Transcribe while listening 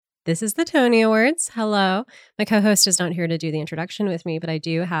This is the Tony Awards. Hello. My co-host is not here to do the introduction with me, but I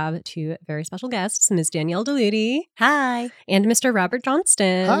do have two very special guests, Ms. Danielle DeLudy. Hi. And Mr. Robert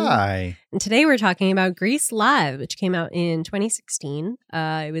Johnston. Hi. And today we're talking about Grease Live, which came out in 2016.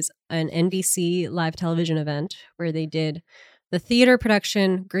 It was an NBC live television event where they did the theater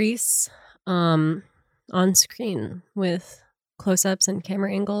production Grease on screen with close-ups and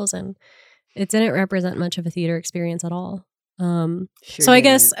camera angles, and it didn't represent much of a theater experience at all. So I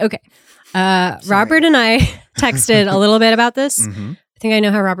guess, okay. Robert and I texted a little bit about this. Mm-hmm. I think I know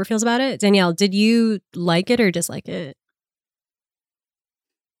how Robert feels about it. Danielle, did you like it or dislike it?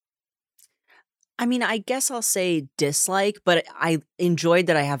 I mean, I guess I'll say dislike, but I enjoyed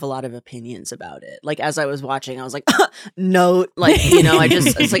that I have a lot of opinions about it. Like, as I was watching, I was like, note, like, you know,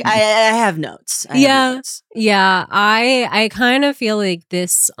 it's like, I have notes. Yeah. I kind of feel like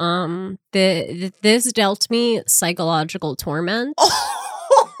this, this dealt me psychological torment.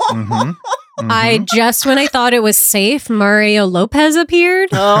 Mm-hmm. Mm-hmm. When I thought it was safe, Mario Lopez appeared.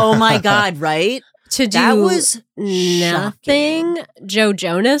 Oh my God, right? To do that was nothing. Shocking. Joe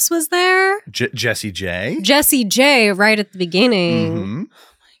Jonas was there. Jessie J. Jessie J right at the beginning. Mm-hmm.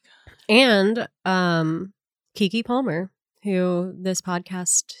 And Keke Palmer, who this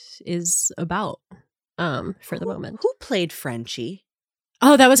podcast is about for the moment. Who played Frenchie?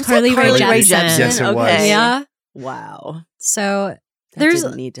 Oh, that was Carly Rae Jepsen. Yes, it was. Okay. Yeah. Wow. So That there's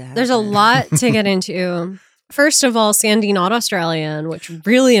didn't need to happen. a lot to get into. First of all, Sandy, not Australian, which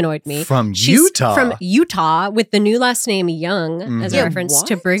really annoyed me. She's Utah. From Utah, with the new last name Young, as a Yeah, reference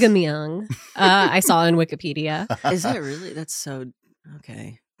to what? Brigham Young. I saw on Wikipedia. Is that really? That's so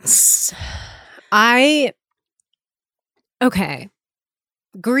okay. Okay.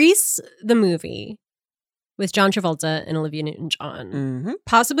 Grease, the movie, with John Travolta and Olivia Newton-John. Mm-hmm.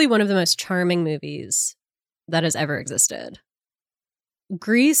 Possibly one of the most charming movies that has ever existed.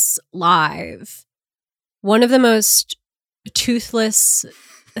 Grease Live, one of the most toothless,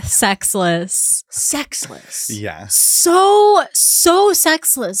 sexless. Yes. So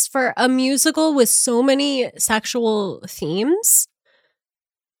sexless for a musical with so many sexual themes.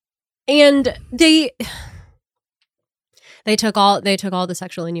 And they took all the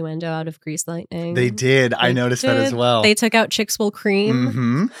sexual innuendo out of Grease Lightning. They did. I noticed that as well. They took out Chicks Will Cream,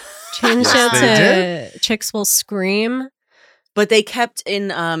 Mm-hmm. changed Yes, it to Chicks Will Scream. But they kept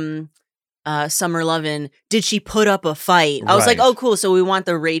in Summer Lovin', did she put up a fight? I was like, Right. oh, cool. So we want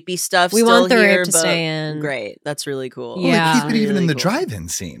the rapey stuff We still want the here, rape to but stay in. Great. That's really cool. Well, Yeah. they keep it even in Really the cool. drive-in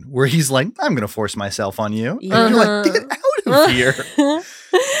scene where he's like, I'm going to force myself on you. Yeah. And you're like, get out of here.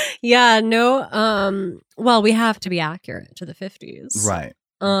 Yeah, no, well, we have to be accurate to the 50s. Right.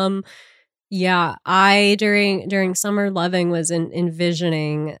 Yeah, I during Summer Loving was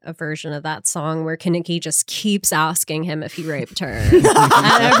envisioning a version of that song where Kenickie just keeps asking him if he raped her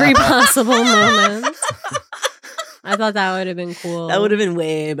at every possible moment. I thought that would have been cool. That would have been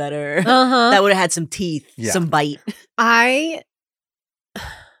way better. Uh-huh. That would have had some teeth, Yeah. some bite.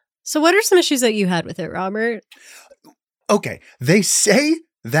 So what are some issues that you had with it, Robert? Okay. They say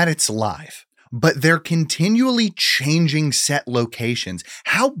that it's live, but they're continually changing set locations.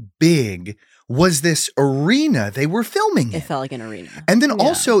 How big was this arena they were filming in? It felt like an arena. And then Yeah.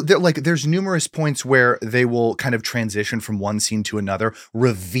 also, there's numerous points where they will kind of transition from one scene to another,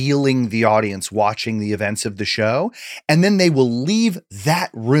 revealing the audience watching the events of the show. And then they will leave that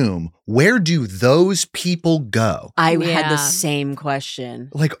room. Where do those people go? I had Yeah. the same question.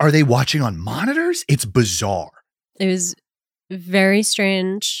 Like, are they watching on monitors? It's bizarre. It was very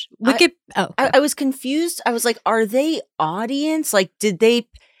strange. I was confused. I was like, are they audience? Like, did they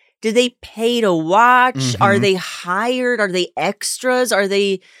pay to watch? Mhm. Are they hired? Are they extras? Are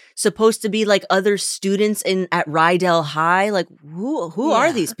they supposed to be like other students at Rydell High? Like, who are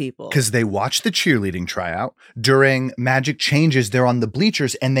Yeah. these people? Because they watch the cheerleading tryout. During Magic Changes, they're on the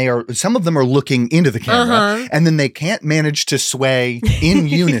bleachers and some of them are looking into the camera. Uh-huh. And then they can't manage to sway in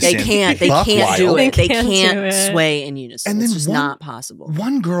unison. They can't do Buck it. They They can't do can't it. sway in unison. And It's then just not possible.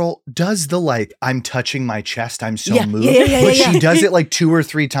 One girl does the like, I'm touching my chest, I'm so Yeah, moved. yeah, but yeah. she does it like 2 or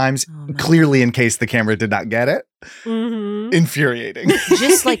 3 times, Oh, man. clearly in case the camera did not get it. Mhm. Infuriating.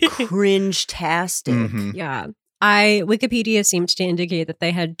 Just like cringe-tastic. Mhm. Yeah. Wikipedia seemed to indicate that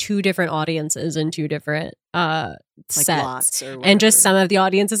they had 2 different audiences and 2 different Like sets. lots or And just whatever. some of the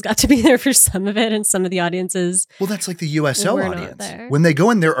audiences got to be there for some of it, and some of the audiences. Well, that's like the USO We're not audience. there. When they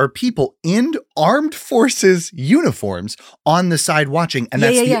go in, there are people in armed forces uniforms on the side watching, and Yeah,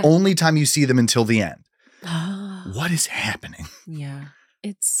 that's yeah, the yeah. only time you see them until the end. What is happening? Yeah.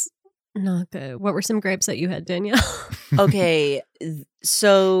 It's not good. What were some gripes that you had, Danielle? Okay,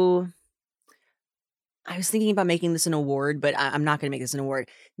 so I was thinking about making this an award, but I'm not going to make this an award.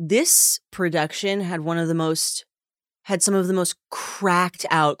 This production had some of the most cracked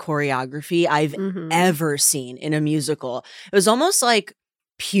out choreography I've ever seen in a musical. It was almost like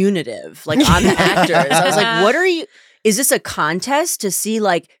punitive, like on the actors. I was like, is this a contest to see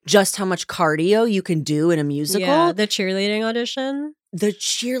like just how much cardio you can do in a musical? Yeah, the cheerleading audition.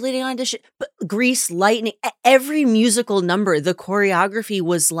 But Grease Lightning, every musical number, the choreography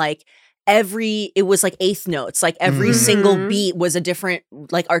was like it was like eighth notes, like every single beat was a different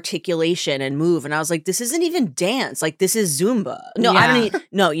like articulation and move, and I was like, this isn't even dance, like this is Zumba. No, I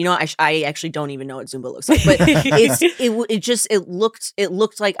don't I actually don't even know what Zumba looks like, but it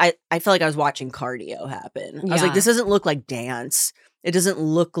looked like I felt like I was watching cardio happen. I was like, this doesn't look like dance. It doesn't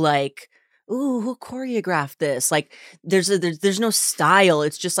look like, ooh, who choreographed this? Like, there's no style.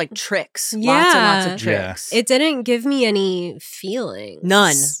 It's just like tricks. Lots and lots of tricks. It didn't give me any feelings.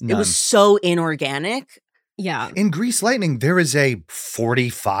 None. It was so inorganic. Yeah. In Grease Lightning, there is a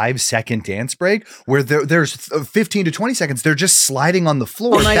 45-second dance break where there's 15 to 20 seconds. They're just sliding on the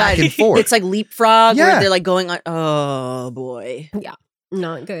floor back and forth. It's like leapfrog where they're like going on. Oh, boy. Yeah.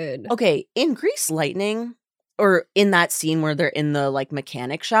 Not good. Okay. In Grease Lightning, or in that scene where they're in the like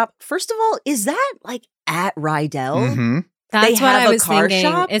mechanic shop, first of all, is that like at Rydell? Mm-hmm. That's what I was thinking.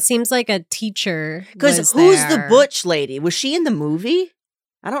 Shop? It seems like a teacher. Because who's the butch lady? Was she in the movie?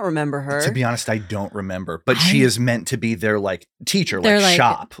 I don't remember her. To be honest, I don't remember. But she is meant to be their like teacher, like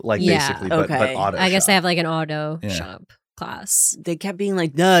shop, like basically, but auto I guess shop. they have like an auto shop class. They kept being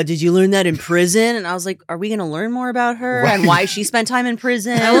like, "Duh, did you learn that in prison?" And I was like, "Are we going to learn more about her and why she spent time in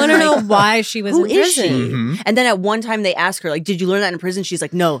prison?" I want to know why she was in prison. Who is she? Mm-hmm. And then at one time they ask her, like, "Did you learn that in prison?" She's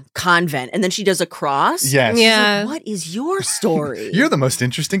like, "No, convent." And then she does a cross. Yes. Yeah. Like, what is your story? You're the most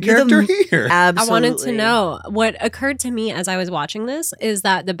interesting character here. Absolutely. I wanted to know. What occurred to me as I was watching this is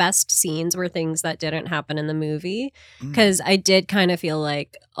that the best scenes were things that didn't happen in the movie, because I did kind of feel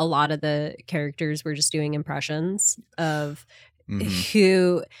like a lot of the characters were just doing impressions of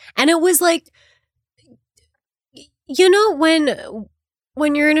who, and it was like, you know,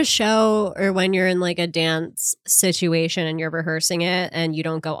 when you're in a show or when you're in like a dance situation and you're rehearsing it and you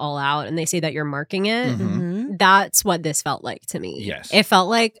don't go all out and they say that you're marking it, that's what this felt like to me. Yes. It felt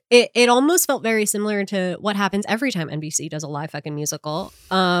like, it almost felt very similar to what happens every time NBC does a live fucking musical.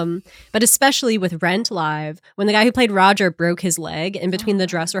 But especially with Rent Live, when the guy who played Roger broke his leg in between the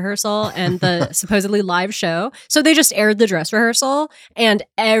dress rehearsal and the supposedly live show. So they just aired the dress rehearsal and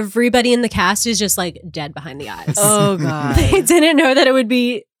everybody in the cast is just like dead behind the eyes. Oh, God. They didn't know that it would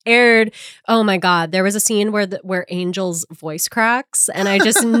be aired. Oh my God. There was a scene where Angel's voice cracks and I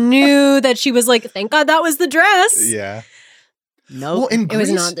just knew that she was like, thank God that was the dress. Yeah. No, well, in it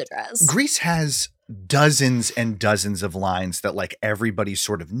was not the dress. Grease has dozens and dozens of lines that like everybody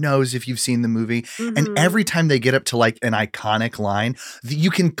sort of knows if you've seen the movie. And every time they get up to like an iconic line, you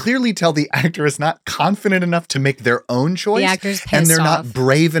can clearly tell the actor is not confident enough to make their own choice. The actor's pissed and they're off. not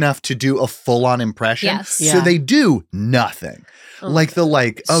brave enough to do a full-on impression. Yes. So they do nothing. Like the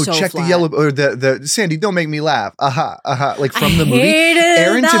so check flat. the yellow or the Sandy, don't make me laugh. Like from the movie. hated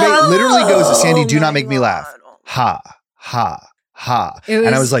Aaron that. Tveit literally goes, Sandy, Oh do not my make me laugh. Ha, ha, ha. It And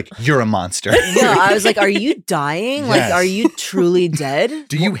I was- was like, you're a monster. Yeah, I was like, are you dying? Like, Yes. are you truly dead?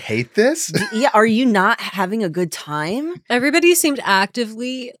 Do you hate this? Yeah, are you not having a good time? Everybody seemed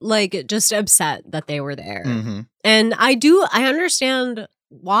actively like just upset that they were there. Mhm. And I understand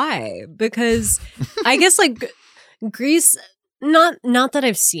why, because I guess like Grease, not that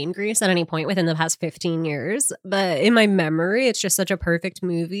I've seen Grease at any point within the past 15 years, but in my memory, it's just such a perfect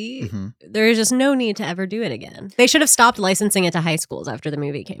movie. Mhm. There is just no need to ever do it again. They should have stopped licensing it to high schools after the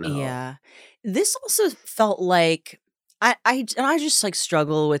movie came out. Yeah. This also felt like I just like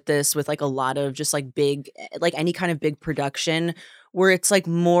struggle with this with like a lot of just like big, like any kind of big production where it's like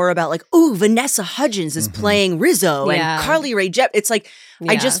more about like, ooh, Vanessa Hudgens is playing Rizzo Yeah. and Carly Rae Jepsen. It's like,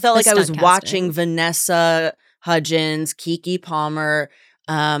 I Yeah, just felt the like I was stunt watching casting. Vanessa Hudgens, Keke Palmer,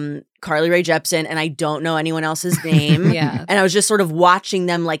 Carly Rae Jepsen, and I don't know anyone else's name. Yeah. And I was just sort of watching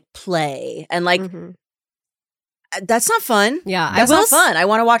them like play and like, Mhm. that's not fun. Yeah. That's not fun. I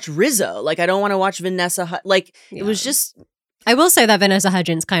want to watch Rizzo. Like, I don't want to watch Vanessa. It Yeah. was just. I will say that Vanessa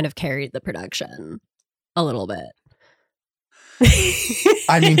Hudgens kind of carried the production a little bit.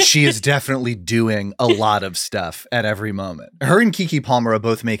 I mean, she is definitely doing a lot of stuff at every moment. Her and Keke Palmer are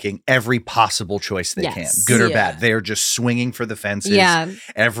both making every possible choice they Yes. can, good or Yeah. bad. They are just swinging for the fences. Yeah.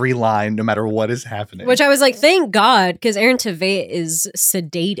 Every line, no matter what is happening. Which I was like, thank God, because Aaron Tveit is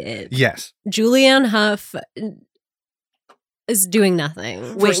sedated. Yes. Julianne Hough, is doing nothing.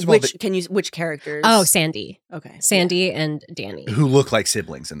 Wait, First of all, which characters? Oh, Sandy. Okay. Sandy and Danny. who look like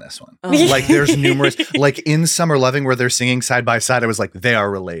siblings in this one. Oh. Like there's numerous, like in Summer Loving where they're singing side by side, I was like, they are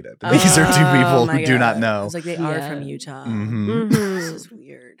related. These are two people my who do not God. know. I was like, they are Yeah. from Utah. Mhm. This Mhm. is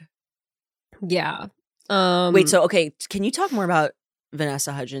weird. Yeah. Wait, so okay, can you talk more about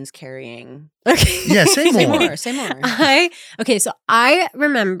Vanessa Hudgens carrying? Okay. Yeah, say Say more. more. Say more. So I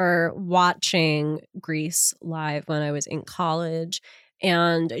remember watching Grease live when I was in college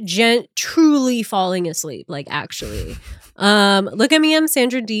and truly falling asleep, like actually. Look at Me, I'm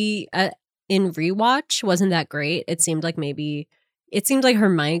Sandra Dee in rewatch wasn't that great. It seemed like her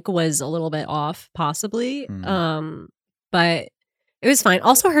mic was a little bit off, possibly. But it was fine.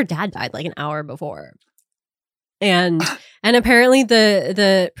 Also, her dad died like an hour before. And apparently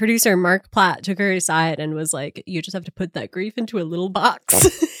the producer Mark Platt took her aside and was like, "You just have to put that grief into a little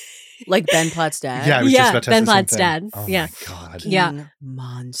box." Like Ben Platt's dad. Yeah, I was Yeah, just about to Ben ask the same Platt's thing. dad. Oh Yeah. my God. Fucking Yeah.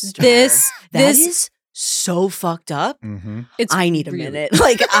 monster. This That is so fucked up. Mm-hmm. it's I need a really- minute.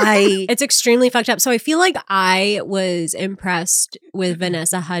 Like It's extremely fucked up. So I feel like I was impressed with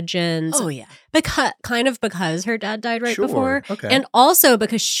Vanessa Hudgens oh yeah. because her dad died right Sure. before. Okay. And also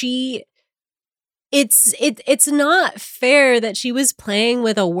because it's not fair that she was playing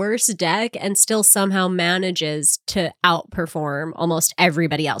with a worse deck and still somehow manages to outperform almost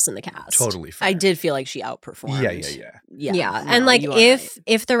everybody else in the cast. Totally fair. I did feel like she outperformed. Yeah. Yeah. And no, like you are if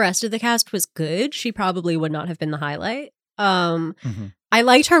right. the rest of the cast was good, she probably would not have been the highlight. Mhm. I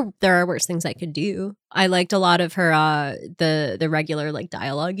liked her There Are Worse Things I Could Do. I liked a lot of her the regular like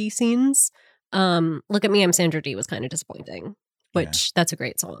dialogue-y scenes. Look at Me, I'm Sandra Dee was kind of disappointing. Which that's a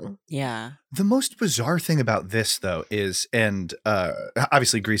great song. Yeah. The most bizarre thing about this, though, is, and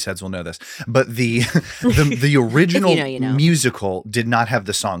obviously Grease heads will know this, but the original you know. musical did not have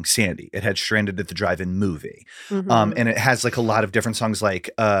the song Sandy. It had Stranded at the Drive-In movie, Mhm. and it has like a lot of different songs, like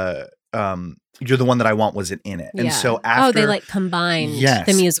You're the One That I Want wasn't in it, and Yeah. so after they like combined Yes.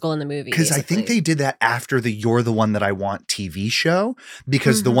 the musical and the movie. because I think basically. they did that after the You're the One That I Want TV show,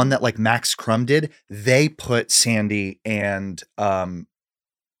 because the one that like Max Crumb did, they put Sandy and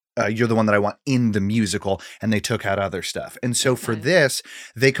You're the One That I Want in the musical, and they took out other stuff. And so for Okay. this,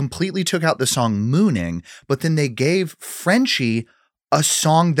 they completely took out the song Mooning, but then they gave Frenchie a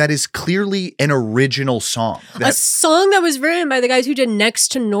song that is clearly an original song. a song that was written by the guys who did Next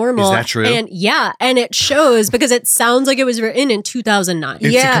to Normal. Is that true? And yeah, and it shows because it sounds like it was written in 2009.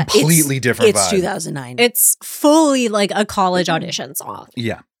 It's Yeah, a completely different It's vibe. 2009. It's fully like a college audition song.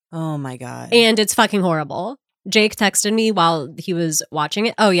 Yeah. Oh my God. And it's fucking horrible. Jake texted me while he was watching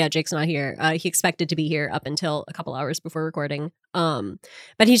it. Oh yeah, Jake's not here. He expected to be here up until a couple hours before recording.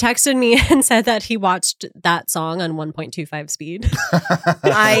 But he texted me and said that he watched that song on 1.25 speed.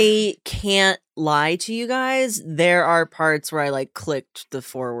 I can't lie to you guys. There are parts where I like clicked the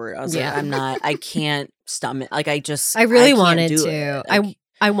forward. I was Yeah. like, I can't stomach. Like I really can't wanted do to. it.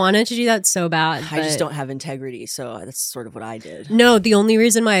 I wanted to do that so bad. I just but- don't have integrity. So that's sort of what I did. No, the only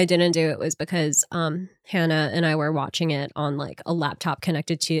reason why I didn't do it was because Hannah and I were watching it on like a laptop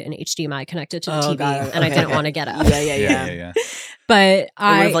connected to an HDMI connected to the Oh, TV, got it. and I Okay. didn't want to get up. Yeah. But It would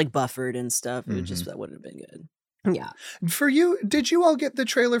I, have like buffered and stuff. It would Mhm. just that wouldn't have been good. yeah, For you, did you all get the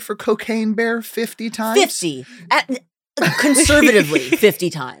trailer for Cocaine Bear 50 times? 50 conservatively 50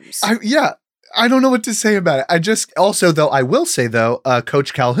 times. I don't know what to say about it. I just also, though, I will say, though,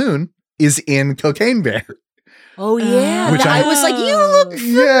 Coach Calhoun is in Cocaine Bear. Oh yeah, Which I I- was like, you look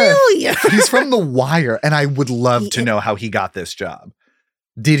Yeah. familiar. He's from The Wire, and I would love to know how he got this job.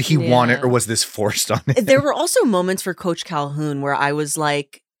 Did he want it, Yeah. or was this forced on him? There were also moments for Coach Calhoun where I was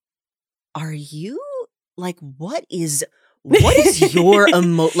like, "Are you like what is your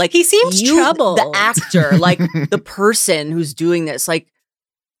like?" he seemed troubled. the actor, like the person who's doing this, like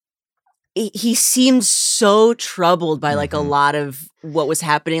he seemed so troubled by like a Mhm. lot of what was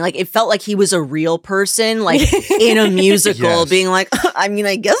happening. Like it felt like he was a real person, like in a musical, Yes. being like, I mean,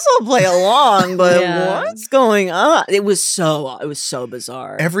 I guess I'll play along, but Yeah. what's going on? It was so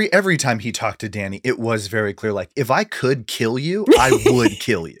bizarre. Every time he talked to Danny, it was very clear. Like, if I could kill you, I would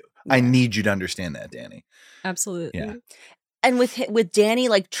kill you. I need you to understand that, Danny. Absolutely. Yeah. And with Danny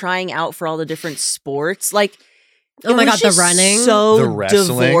like trying out for all the different sports, like Oh it my was God, the just running. so The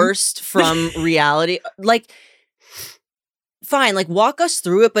wrestling. divorced from reality. Like, fine, like walk us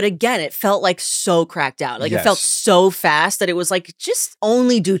through it, but again, it felt like so cracked out. Like it felt Yes. so fast that it was like just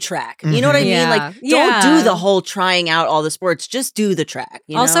only do track. You know what I Mhm. mean? Yeah. Like don't Yeah. do the whole trying out all the sports. Just do the track.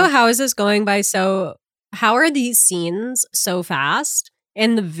 You Also, know? how is this going by so? How are these scenes so fast?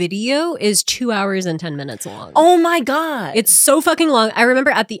 And the video is 2 hours and 10 minutes long. oh my god, It's so fucking long. I remember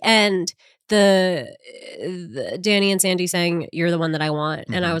at the end, the Danny and Sandy saying, "You're the one that I want,"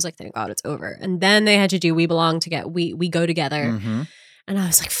 and I was like, "Thank God it's over." And then they had to do "We Belong Together." We go together, and I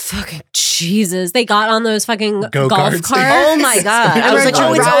was like, "Fucking Jesus!" They got on those fucking golf Go-karts. carts. Oh my God. And I was were like,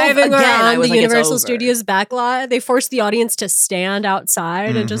 oh, it's over. driving Again, I around was the like, it's Universal over. Studios backlot. They forced the audience to stand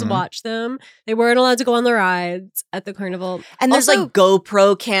outside and just watch them. They weren't allowed to go on the rides at the carnival. And there's Also, like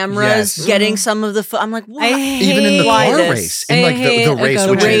GoPro cameras Yes. getting some of the I'm like, what? I hate Even in the Why car this? race, I in like hate the a race, GoPro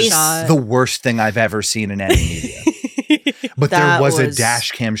which is shot. the worst thing I've ever seen in any media. But there That was a was-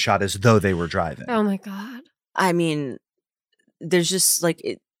 dash cam shot as though they were driving. Oh my God. I mean, there's just like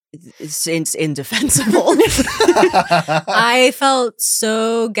it's indefensible. I felt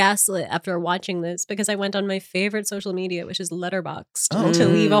so gaslit after watching this because I went on my favorite social media, which is Letterboxd, to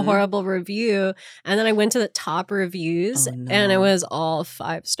leave a horrible review. And then I went to the top reviews Oh, no. and it was all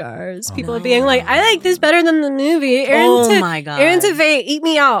 5 stars. Oh, People no. being like, I like this better than the movie. Oh my God. Aaron Tveit, eat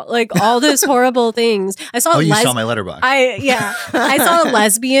me out. Like all those horrible things. I saw Oh, you saw my letterbox. I saw a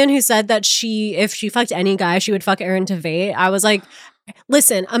lesbian who said that if she fucked any guy, she would fuck Aaron Tveit. I was like,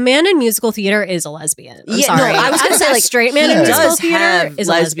 listen, a man in musical theater is a lesbian. I'm Yeah, no, sorry. I was gonna As say, a like, straight man he in He musical does theater have is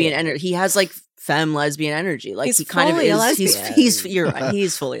a lesbian lesbian. energy. He has like femme lesbian energy. Like He's he kind of fully a is. lesbian. He's you're right.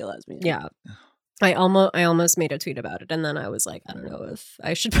 He's fully a lesbian. Yeah. I almost made a tweet about it, and then I was like, I don't know if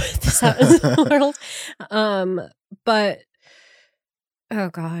I should put this out in the world. But oh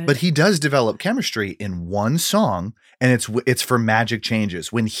God. But he does develop chemistry in one song, and it's for Magic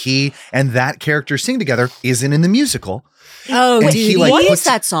Changes. When he and that character sing together, isn't in the musical. oh, and dude, he, like, What puts- is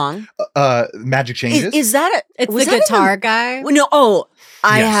that song? Magic Changes. Is that a? it's was the that in guitar guy. No. Oh,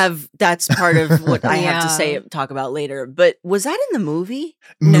 I Yes. have. That's part of what I have to Yeah. say. Talk about later. But was that in the movie?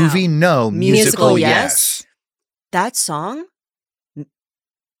 Movie, no. Musical, Musical, yes. yes. That song?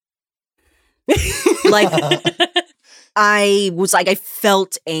 Like I was like, I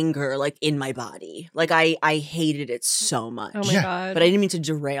felt anger like in my body. Like I hated it so much. Oh my Yeah. God. But I didn't mean to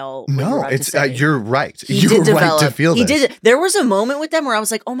derail. What you were No, about to it's say. you're right. He You're did right develop. to feel he this. did. There was a moment with them where I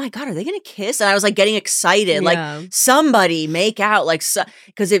was like, "Oh my God, are they going to kiss?" And I was like getting excited, like Yeah. somebody make out, like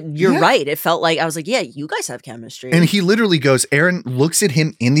because you're Yeah. right. It felt like I was like, "Yeah, you guys have chemistry." And he literally goes, Aaron looks at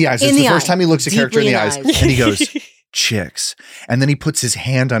him in the eyes. In It's the the first eye. time he looks a character in Deeply the in eyes. the eyes. And he goes, chicks. And then he puts his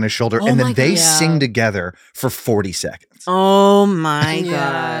hand on his shoulder Oh and my then they God. sing together for 40 seconds. oh my Yeah.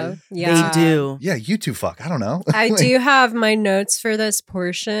 God, Yeah. they do. Yeah, you two fuck. I don't know. I do have my notes for this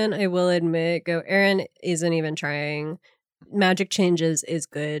portion. I will admit, Aaron isn't even trying. Magic Changes is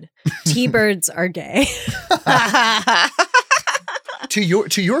good. T-birds are gay. To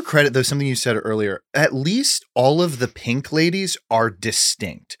your credit, though, something you said earlier, at least all of the pink ladies are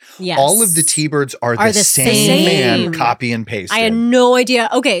distinct. Yes. All of the T-birds are the same man, copy and pasted. I had no idea.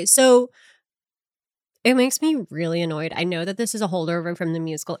 Okay, so it makes me really annoyed. I know that this is a holdover from the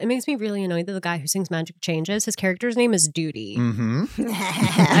musical. It makes me really annoyed that the guy who sings Magic Changes, his character's name is Duty. Mm-hmm.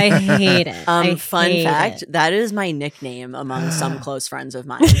 I hate it. I Fun hate fact: it. that is my nickname among some close friends of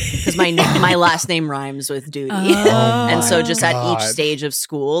mine because my last name rhymes with duty, Oh. and so just at each God. stage of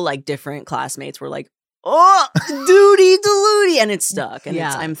school, like different classmates were like, "Oh, duty, deludi," and it stuck. And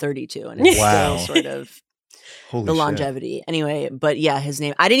Yeah. I'm 32, and it's Wow. still sort of Holy the shit. longevity. Anyway, but yeah, his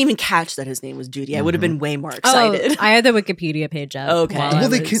name. I didn't even catch that his name was Duty. I would have been way more Oh, excited. I had the Wikipedia page up. Okay. while I Well,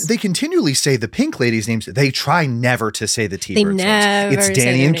 was- they continually say the pink ladies' names. They try never to say the T-birds' names. never It's say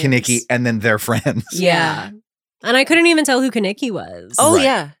Danny their and Kinnicky, names. and then their friends. Yeah. And I couldn't even tell who Kaneki was. oh Right.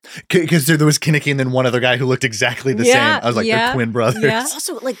 yeah. Because there was Kinnicky and then one other guy who looked exactly the Yeah, same. I was like, yeah, they're twin brothers. yeah.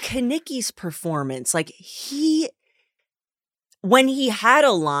 Also, like Kanicki's performance, like when he had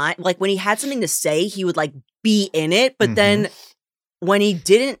a line, like when he had something to say, he would like be in it. But then when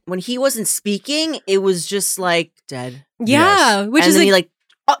he wasn't speaking, it was just like dead. Yeah. Which and is then like, he like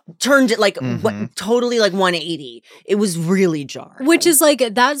turned it like Mhm. totally like 180. It was really jarring. which is like,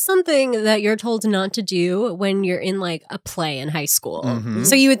 that's something that you're told not to do when you're in like a play in high school. Mhm.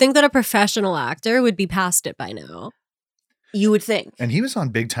 So you would think that a professional actor would be past it by now. you would think. And he was on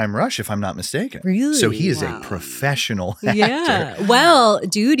Big Time Rush, if I'm not mistaken. Really? So he is Wow. a professional actor. Yeah. Well,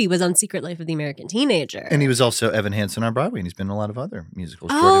 Duty was on Secret Life of the American Teenager. And he was also Evan Hansen on Broadway, and he's been in a lot of other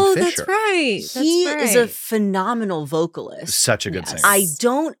musicals. oh, Jordan Fisher. that's right. That's He is a right. phenomenal vocalist. Such a good Yes. singer. I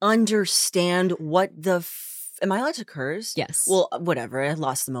don't understand what the am I allowed to curse? Yes. Well, whatever. I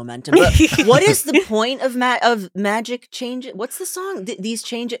lost the momentum. But what is the point of Magic Change It? What's the song? These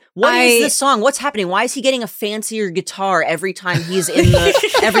change it. What is the song? What's happening? Why is he getting a fancier guitar every time he's in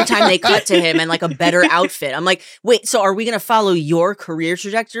the? Every time they cut to him and like a better outfit. I'm like, wait. So are we gonna follow your career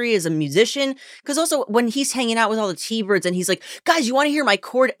trajectory as a musician? Because also when he's hanging out with all the T-Birds and he's like, guys, you want to hear my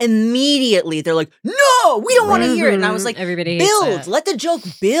chord? Immediately they're like, no, we don't want to hear it. And I was like, everybody build. Let the joke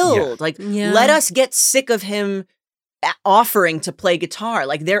build. Like, let us get sick of him offering to play guitar.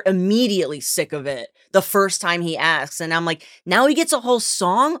 Like, they're immediately sick of it the first time he asks. And I'm like, now he gets a whole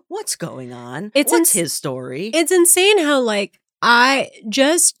song? What's going on? What's his story? It's insane how, like, I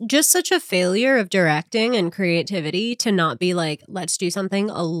just such a failure of directing and creativity to not be like, let's do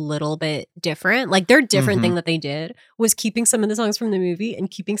something a little bit different. Like, their different thing that they did was keeping some of the songs from the movie and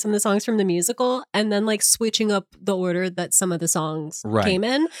keeping some of the songs from the musical, and then like switching up the order that some of the songs came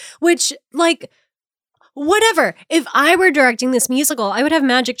in, which, like, whatever. If I were directing this musical, I would have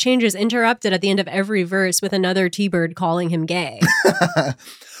Magic Changes interrupted at the end of every verse with another T-Bird calling him gay.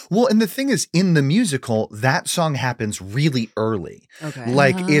 Well, and the thing is, in the musical, that song happens really early. Okay.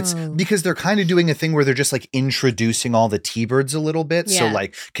 Like, it's because they're kind of doing a thing where they're just like introducing all the T-Birds a little bit. Yeah. So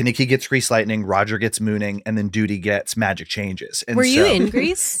like Kenickie gets Grease Lightning, Roger gets Mooning, and then Duty gets Magic Changes. And Were you in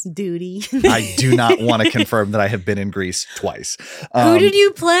Grease? Duty. I do not want to confirm that I have been in Grease twice. Who did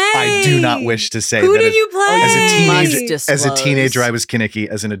you play? I do not wish to say Who that. did you play? As a teenager, I was Kenickie.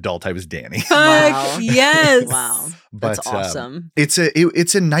 As an adult, I was Danny. Wow. Yes. Wow. But, that's awesome. It's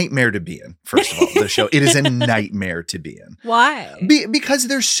a nightmare to be in. First of all, the show, it is a nightmare to be in. Why? Because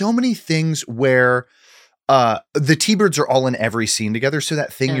there's so many things where the T-Birds are all in every scene together. So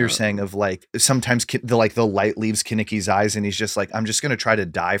that thing you're saying of like sometimes the light leaves Kenickie's eyes and he's just like, I'm just going to try to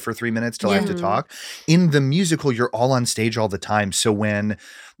die for 3 minutes till I have to talk. In the musical, you're all on stage all the time. So when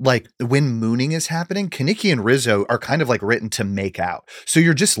Mooning is happening, Kenickie and Rizzo are kind of like written to make out. So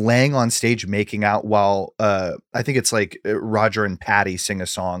you're just laying on stage making out while I think it's like Roger and Patty sing a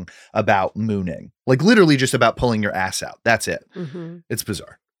song about mooning, like literally just about pulling your ass out. That's it. It's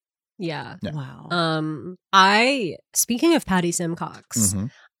bizarre. Yeah. Wow. Speaking of Patty Simcox,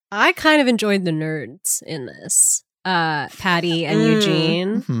 I kind of enjoyed the nerds in this. Patty and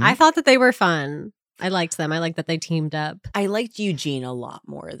Eugene. I thought that they were fun. I liked them. I liked that they teamed up. I liked Eugene a lot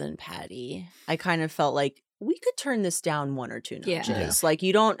more than Patty. I kind of felt like we could turn this down 1 or 2 notches. Yeah. Like,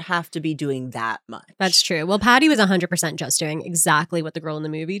 you don't have to be doing that much. That's true. Well, Patty was 100% just doing exactly what the girl in the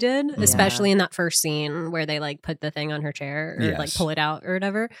movie did, especially in that first scene where they like put the thing on her chair or like pull it out or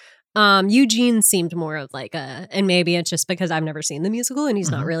whatever. Eugene seemed more of like and maybe it's just because I've never seen the musical and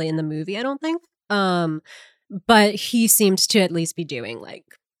he's not really in the movie, I don't think. But he seemed to at least be doing like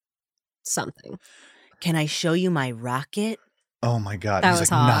something. Can I show you my rocket? Oh my God. That He's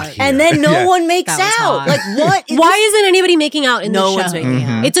was like, hot. not here. And then no one makes That was out. hot. Like, what? Why isn't anybody making out in the show? No one's making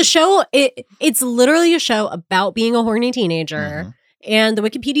out. It's a show. It's literally a show about being a horny teenager. And the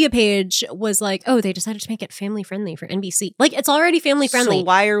Wikipedia page was like, oh, they decided to make it family friendly for NBC. Like, it's already family friendly.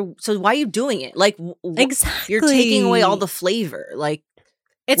 So why are you doing it? Like, Exactly. you're taking away all the flavor. Like,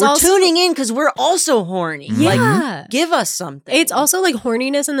 It's we're also tuning in because we're also horny. Yeah. Like, give us something. It's also like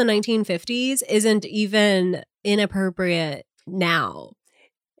horniness in the 1950s isn't even inappropriate now.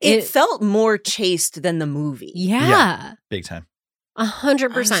 It felt more chaste than the movie. Yeah. Big time.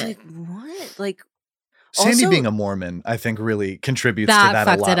 100%. Like, what? Like, Sandy also, being a Mormon, I think, really contributes That to that a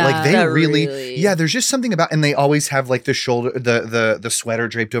fucked lot. it Like up. they That really, really- there's just something about, and they always have like the shoulder, the sweater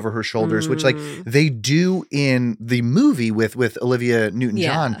draped over her shoulders, which like they do in the movie with Olivia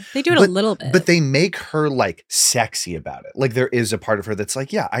Newton-John. They do it a little bit. But they make her like sexy about it. Like there is a part of her that's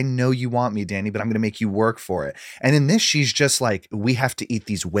like, yeah, I know you want me, Danny, but I'm going to make you work for it. And in this, she's just like, we have to eat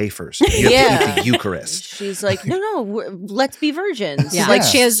these wafers. You have to eat the Eucharist. She's like, no, let's be virgins. Yeah. Like,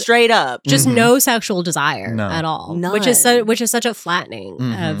 She has straight up. just no sexual desire No. at all, None. which is such a flattening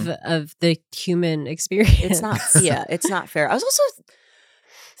of the human experience. It's not, it's not fair. I was also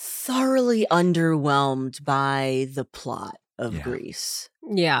thoroughly underwhelmed by the plot of Grease.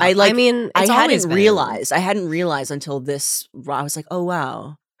 Yeah, I it's I hadn't realized until this. I was like, oh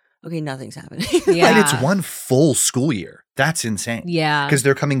wow, okay, nothing's happening. Yeah. And it's one full school year. That's insane. Yeah, Because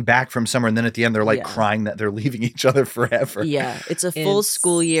they're coming back from summer and then at the end they're like Yeah. crying that they're leaving each other forever. Yeah, it's a full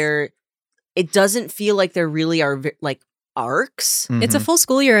school year. It doesn't feel like there really are like arcs. it's a Mhm. full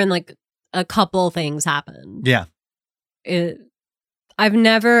school year and like a couple things happen. Yeah. I've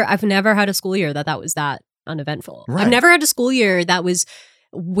never had a school year that was that uneventful. Right. I've never had a school year that was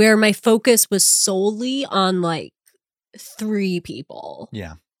where my focus was solely on like 3 people.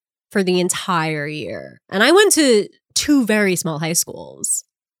 Yeah. For the entire year. And I went to 2 very small high schools.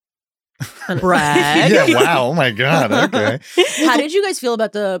 Brag. Yeah, wow. Oh my God. Okay. How did you guys feel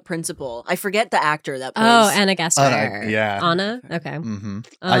about the principal? I forget the actor that plays. Oh, Anna Gasteyer. yeah. Anna? Okay. Mm-hmm.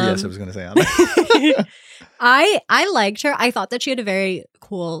 Yes, I was going to say Anna. I liked her. I thought that she had a very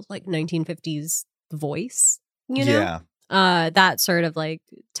cool, like, 1950s voice, you know? Yeah. That sort of, like,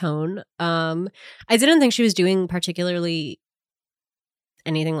 tone. I didn't think she was doing particularly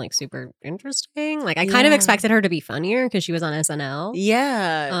anything, like, super interesting. Like, I kind of Yeah. expected her to be funnier because she was on SNL.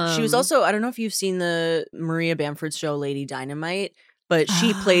 Yeah. She was Um, also, I don't know if you've seen the Maria Bamford show Lady Dynamite, but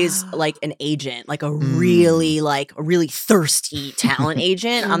she plays like an agent, like a really thirsty talent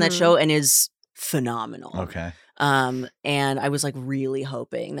agent on that Mhm. show and is phenomenal. Okay. And I was like really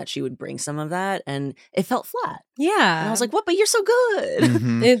hoping that she would bring some of that, and it felt flat. Yeah. And I was like, what? But you're so good.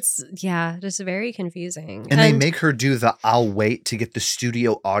 Mhm. It's, just very confusing. And they make her do the "I'll wait" to get the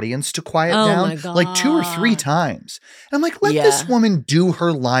studio audience to quiet Oh down my like 2 or 3 God. times. And I'm like, let this Yeah. woman do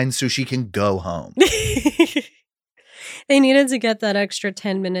her lines so she can go home. They needed to get that extra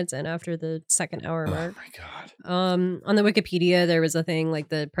 10 minutes in after the second hour Oh mark. my God. On the Wikipedia, there was a thing like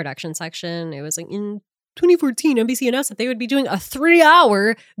the production section. It was like in 2014, NBC announced that they would be doing a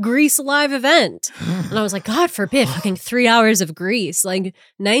 3-hour Grease live event. And I was like, God forbid, fucking 3 hours of Grease. Like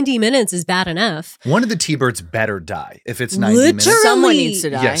 90 minutes is bad enough. One of the T-Birds better die if it's 90 minutes. Literally. Someone needs to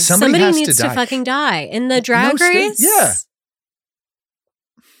die. Yes. Somebody has needs to die. fucking die. In the Drag No Race? yeah.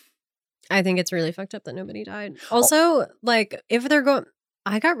 I think it's really fucked up that nobody died. Also, like, if they're going,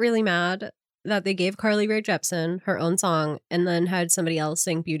 I got really mad that they gave Carly Rae Jepsen her own song and then had somebody else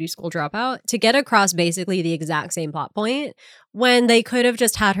sing Beauty School Dropout to get across basically the exact same plot point when they could have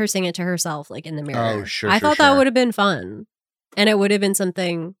just had her sing it to herself, like in the mirror. Oh, sure, I sure, thought that sure. would have been fun. And it would have been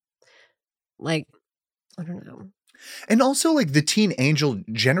something like, I don't know. And also, like, the teen angel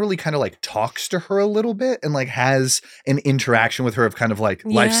generally kind of like talks to her a little bit and like has an interaction with her of kind of like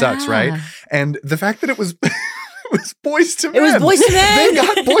life sucks, right? Yeah. And the fact that it was it was Boys to Men. It was Boys to Men. They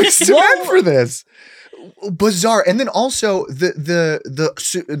got Boys to Men Whoa. for this. Bizarre. And then also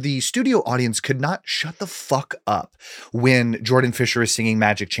the studio audience could not shut the fuck up when Jordan Fisher is singing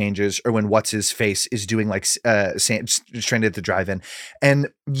Magic Changes or when What's His Face is doing like Stranded at the Drive-In. And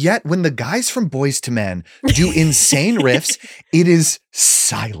yet when the guys from Boys to Men do insane riffs, it is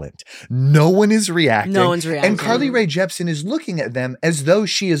silent. No one is reacting. No one's reacting. And Carly Rae Jepsen is looking at them as though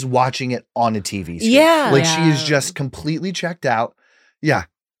she is watching it on a TV screen. Yeah. Like she is Yeah. just completely checked out. Yeah.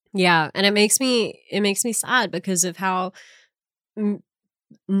 Yeah, and it makes me sad because of how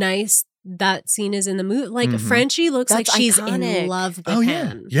nice that scene is in the movie. Like Mhm. Frenchie looks That's like she's iconic. in love with Oh, yeah.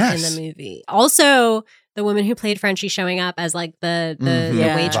 him Yes. in the movie. Also, the woman who played Frenchie showing up as like the Mhm.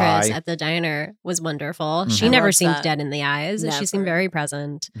 Yeah. waitress Vi. at the diner was wonderful. Mhm. She I never loved seemed that. dead in the eyes. She seemed Never. very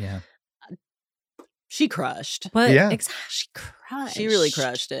present. Yeah. She crushed. But Yeah. exactly, she crushed. She really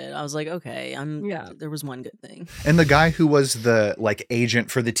crushed it. I was like, okay, Yeah. there was one good thing. And the guy who was the like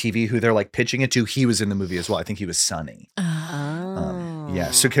agent for the TV who they're like pitching it to, he was in the movie as well. I think he was Sonny.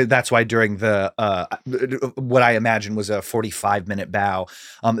 Yeah. So that's why during the what I imagine was a 45-minute bow,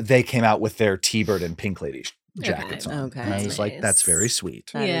 they came out with their T-Bird and Pink Lady jackets on. Okay. And I was That's like, nice. that's very sweet.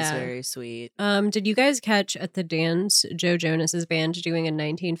 That is Yeah. very sweet. Did you guys catch at the dance Joe Jonas's band doing a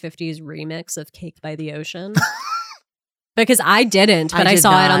 1950s remix of Cake by the Ocean? Because I didn't, but I I did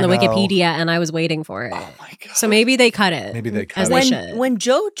saw it on the not. Wikipedia and I was waiting for it. Oh my God. So maybe they cut it. Maybe they cut as it. they When should. when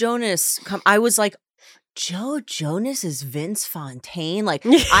Joe Jonas I was like, Joe Jonas is Vince Fontaine. Like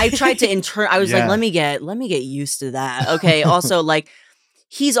I tried to I was Yeah. like, let me get used to that. Okay. Also, like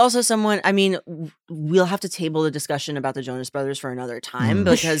he's also someone. I mean, we'll have to table the discussion about the Jonas Brothers for another time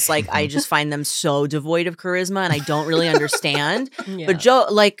because, like, I just find them so devoid of charisma, and I don't really understand. Yeah. But Joe,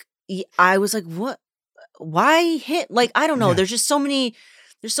 like, I was like, what? Why hit? Like, I don't know. Yeah. There's just so many.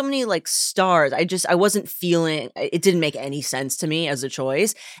 There's so many like stars. I wasn't feeling. It didn't make any sense to me as a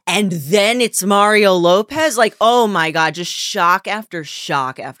choice. And then it's Mario Lopez. Like, oh my God, just shock after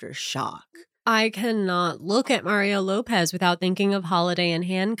shock after shock. I cannot look at Mario Lopez without thinking of Holiday in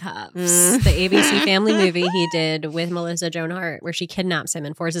Handcuffs, Mm. the ABC Family movie he did with Melissa Joan Hart, where she kidnaps him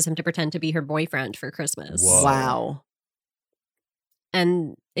and forces him to pretend to be her boyfriend for Christmas. Whoa. Wow,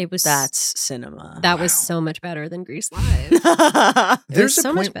 And it was that's cinema. that was Wow. so much better than Grease Live. There's a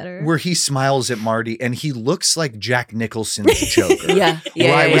so much point better. where he smiles at Marty and he looks like Jack Nicholson's Joker. yeah, yeah.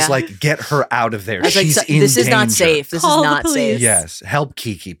 Where I yeah, was yeah. like, get her out of there. I was like, She's so- in this is not danger. safe. This Call is the not police. safe. Yes. Help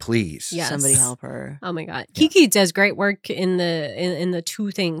Kiki, please. Yes. Somebody help her. Oh my God. Yeah. Kiki does great work in the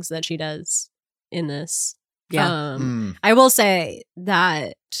two things that she does in this. Yeah. Mm. I will say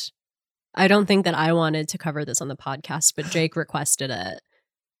that I don't think that I wanted to cover this on the podcast, but Jake requested it.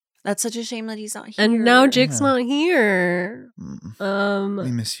 That's such a shame that he's not here. And now Jake's Yeah. not here. Mm. We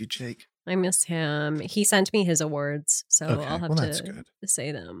Um miss you, Jake. I miss him. He sent me his awards, so Okay, I'll have well, that's to good.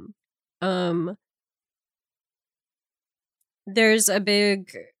 say them. There's a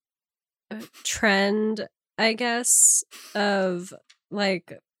big trend, I guess, of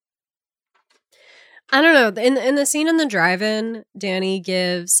like, I don't know. In the scene in the drive-in, Danny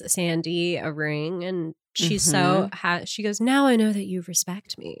gives Sandy a ring, and she's she goes, "Now I know that you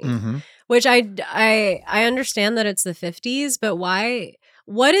respect me," which I understand that it's the 50s, but why?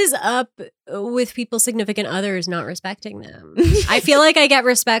 What is up with people's significant others not respecting them? I feel like I get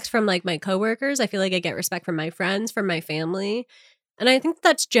respect from like my coworkers. I feel like I get respect from my friends, from my family. And I think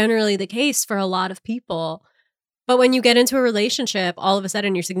that's generally the case for a lot of people. But when you get into a relationship, all of a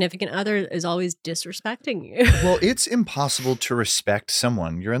sudden your significant other is always disrespecting you. Well, it's impossible to respect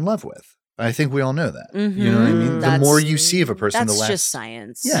someone you're in love with. I think we all know that. You know what I mean? The more you see of a person, the less. That's just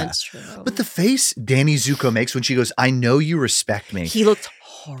science. Yeah. That's true. But the face Danny Zuko makes when she goes, "I know you respect me." He looked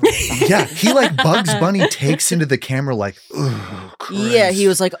horrified. Yeah, he like Bugs Bunny takes into the camera like, "Ugh, Christ." Yeah, he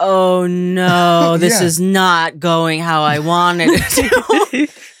was like, "Oh no, this is not going how I wanted it to."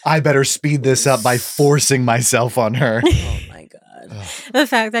 I better speed this up by forcing myself on her. Oh my god. The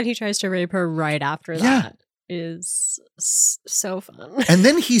fact that he tries to rape her right after that is so fun. And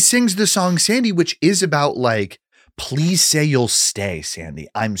then he sings the song Sandy, which is about like, "Please say you'll stay, Sandy.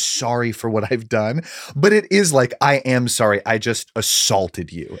 I'm sorry for what I've done." But it is like, I am sorry. I just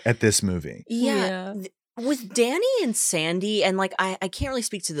assaulted you at this movie. Yeah. With Danny and Sandy, and like I can't really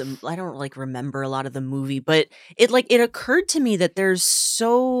speak to them. I don't like remember a lot of the movie, but it occurred to me that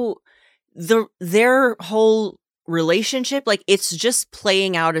their whole relationship, like it's just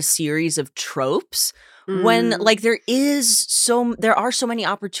playing out a series of tropes when like there are so many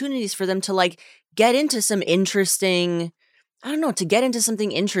opportunities for them to like get into some interesting, I don't know, to get into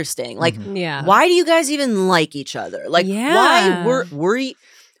something interesting. Like, why do you guys even like each other? Like, why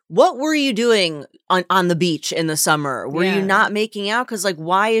what were you doing on the beach in the summer? Were you not making out? Because like,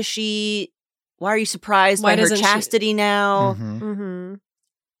 why are you surprised by her chastity now?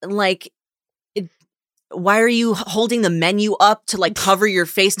 Like, why are you holding the menu up to like cover your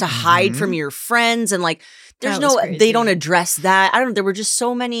face to hide from your friends? And like, they don't address that. There were just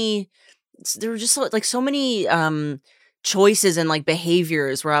so many choices and like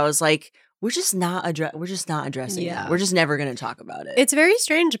behaviors where I was like, we're just not addressing that. We're just never going to talk about it. It's very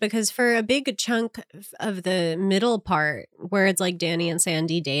strange because for a big chunk of the middle part where it's like Danny and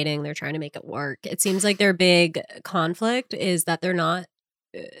Sandy dating, they're trying to make it work. It seems like their big conflict is that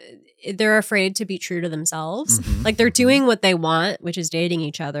they're afraid to be true to themselves. Like they're doing what they want, which is dating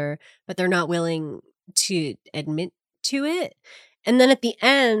each other, but they're not willing to admit to it. And then at the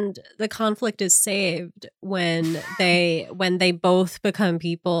end, the conflict is saved when they both become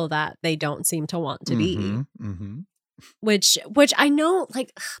people that they don't seem to want to be. Which I know,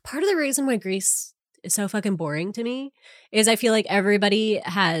 like, part of the reason why Grease is so fucking boring to me is I feel like everybody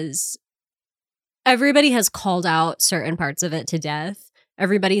has called out certain parts of it to death.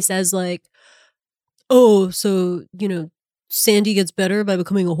 Everybody says like, "Oh, so, you know, Sandy gets better by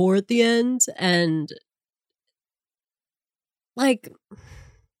becoming a whore at the end," and like,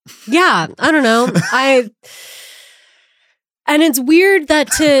 yeah, I don't know. And it's weird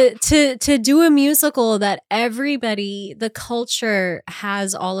that to do a musical that everybody, the culture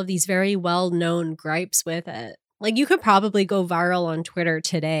has all of these very well-known gripes with it. Like, you could probably go viral on Twitter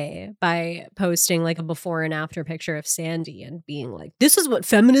today by posting like a before and after picture of Sandy and being like, "This is what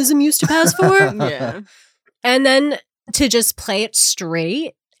feminism used to pass for." Yeah. And then to just play it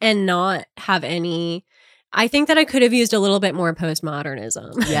straight and not have any, I think that I could have used a little bit more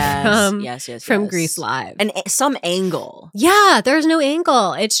postmodernism. Yes. From Grease Live. And some angle. Yeah, there's no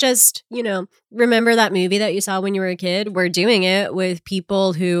angle. It's just, you know, remember that movie that you saw when you were a kid? We're doing it with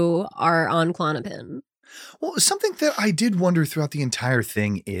people who are on Klonopin. Well, something that I did wonder throughout the entire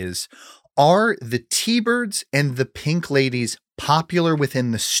thing is, are the T-Birds and the Pink Ladies popular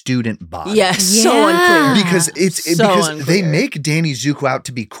within the student body? Yes, so unclear. Because because they make Danny Zuko out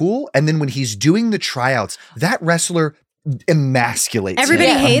to be cool, and then when he's doing the tryouts, that wrestler emasculates Everybody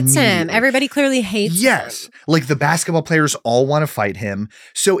him hates him. immediately. Everybody clearly hates him. Yes. Like the basketball players all want to fight him.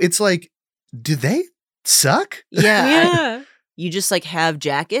 So it's like, do they suck? Yeah. You just like have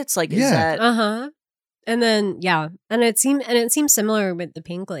jackets? Like, is that And then and it seems similar with the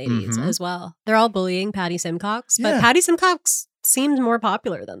Pink Ladies as well. They're all bullying Patty Simcox, but Patty Simcox seems more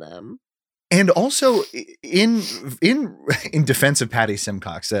popular than them. And also, in defense of Patty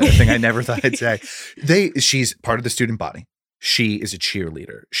Simcox, a thing I never thought I'd say, she's part of the student body. She is a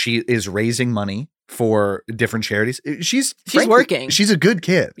cheerleader. She is raising money for different charities. She's frankly, working. She's a good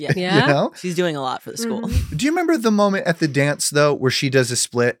kid. Yeah. Yeah. You know? She's doing a lot for the school. Mhm. Do you remember the moment at the dance though where she does a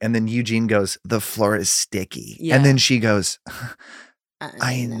split and then Eugene goes, "The floor is sticky." Yeah. And then she goes,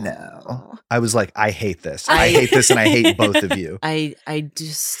 "I know." I was like, I hate this. I I- hate this and I hate both of you. I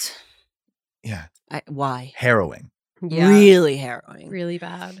just Yeah. why? Harrowing. Yeah. Really harrowing. Really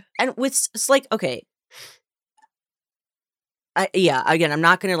bad. And with it's like, okay. Again, I'm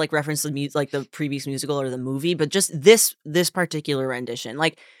not gonna like reference the like the previous musical or the movie, but just this particular rendition.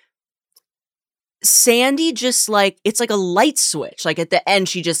 Like Sandy just like it's like a light switch. Like at the end,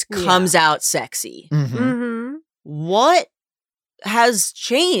 she just comes out sexy. Mhm. Mm-hmm. What has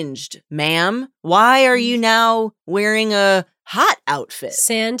changed, ma'am? Why are you now wearing a hot outfit?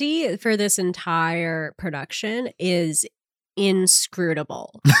 Sandy for this entire production is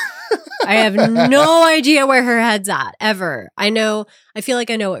inscrutable. I have no idea where her head's at ever. I feel like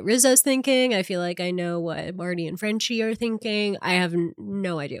I know what Rizzo's thinking. I feel like I know what Marty and Frenchie are thinking. I have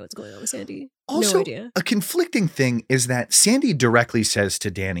no idea what's going on with Sandy. Also, no idea. a conflicting thing is that Sandy directly says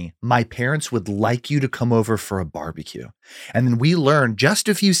to Danny, "My parents would like you to come over for a barbecue." And then we learn just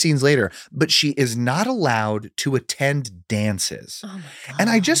a few scenes later, but she is not allowed to attend dances. Oh my God. And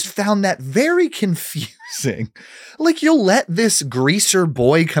I just found that very confusing. Like, you'll let this greaser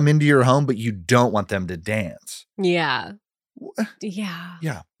boy come into your home, but you don't want them to dance. Yeah. Wha- Yeah.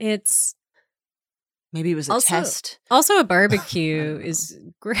 Yeah. It's Maybe it was a Also- test. also a barbecue is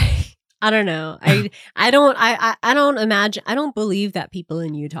great. I don't know. I don't imagine. I don't believe that people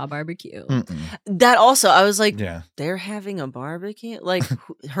in Utah barbecue. Mm-mm. That also, I was like, Yeah. they're having a barbecue? Like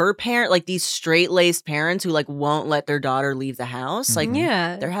her parent, like these straight-laced parents who like won't let their daughter leave the house. Like Mhm.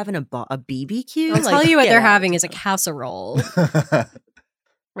 Yeah. they're having a BBQ? I'll Like, tell you what get they're out. having is a casserole.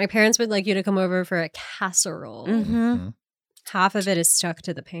 My parents would like you to come over for a casserole. Mhm. Half of it is stuck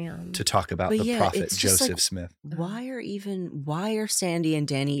to the pan. To talk about But the yeah, prophet it's just Joseph like- Smith. Why are Sandy and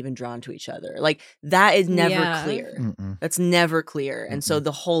Danny even drawn to each other? Like that is never Yeah. clear. Mm-mm. That's never clear. And so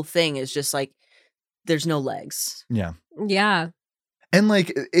the whole thing is just like there's no legs. Yeah. Yeah. And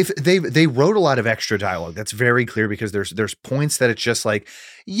like if they wrote a lot of extra dialogue, that's very clear because there's points that it's just like,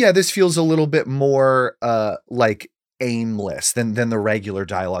 yeah, this feels a little bit more like aimless than the regular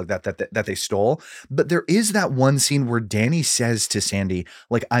dialogue that they stole. But there is that one scene where Danny says to Sandy,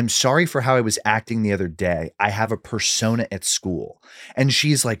 like, "I'm sorry for how I was acting the other day. I have a persona at school." And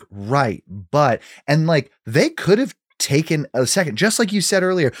she's like, "Right, but," and like they could have taken a second, just like you said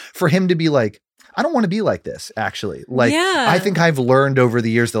earlier, for him to be like, "I don't want to be like this, actually." Like, Yeah. I think I've learned over the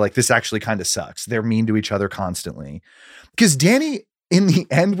years that like this actually kind of sucks. They're mean to each other constantly. Because Danny, in the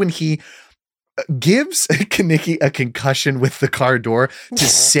end, when he gives Kaniki a concussion with the car door to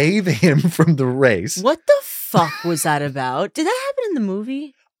save him from the race. What the fuck was that about? Did that happen in the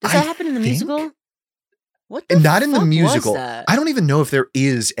movie? Does that I happen in the think- musical? What the And not in the fuck was musical. that? I don't even know if there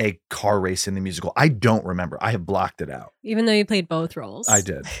is a car race in the musical. I don't remember. I have blocked it out. Even though you played both roles. I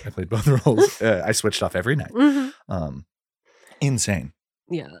did. I played both roles. I switched off every night. Mhm. Insane.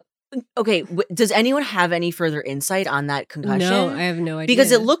 Yeah. Okay, does anyone have any further insight on that concussion? No, I have no idea.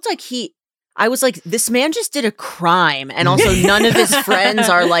 Because it looked like I was like, this man just did a crime. And also none of his friends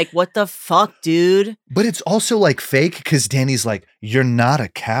are like, what the fuck, dude? But it's also like fake because Danny's like, "You're not a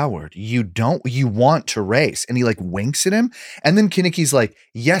coward. You want to race." And he like winks at him. And then Kaniki's like,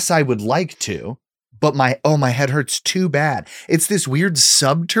 "Yes, I would like to, but my head hurts too bad." It's this weird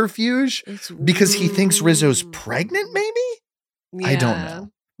subterfuge It's because he thinks Rizzo's weird. pregnant, maybe? I don't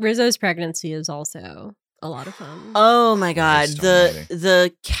know. Rizzo's pregnancy is also a lot of fun. Oh my god, Christ the almighty.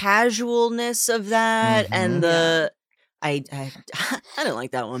 the casualness of that and the I don't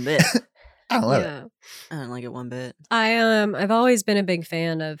like that one bit. I don't love it. Yeah. I don't like it one bit. I've always been a big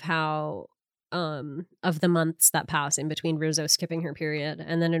fan of how of the months that pass in between Rizzo skipping her period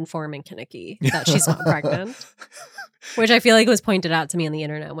and then informing Kaneki that she's not pregnant. Which I feel like was pointed out to me on the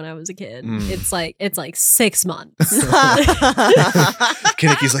internet when I was a kid. Mm. It's like 6 months.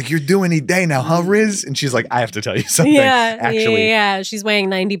 Kaniki's like, "You're due any day now, huh, Riz?" And she's like, "I have to tell you something." Actually, yeah. She's weighing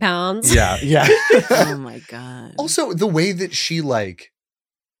 90 pounds. yeah. Oh my god. Also, the way that she like,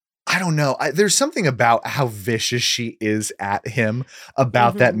 I don't know. There's something about how vicious she is at him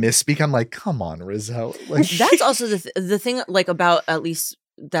about that misspeak. I'm like, come on, Rizzo. Like, That's also the thing like about at least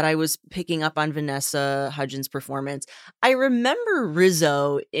that I was picking up on Vanessa Hudgens' performance. I remember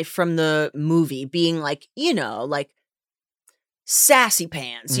Rizzo from the movie being like, like sassy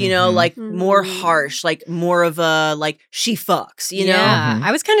pants, Mhm. like more Mhm. harsh, like more of a like she fucks, you know? Yeah. Mhm.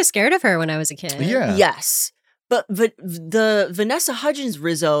 I was kind of scared of her when I was a kid. Yeah. Yes. But the Vanessa Hudgens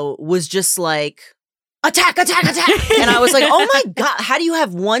Rizzo was just like attack, attack, attack. And I was like, oh my God, how do you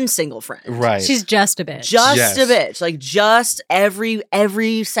have one single friend? Right. She's just a bitch. Just Yes. a bitch. Like just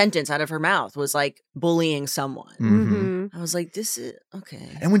every sentence out of her mouth was like bullying someone. Mhm. I was like, this is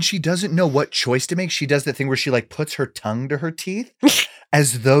okay. And when she doesn't know what choice to make, she does that thing where she like puts her tongue to her teeth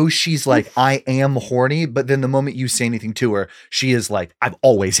as though she's like, I am horny. But then the moment you say anything to her, she is like, I've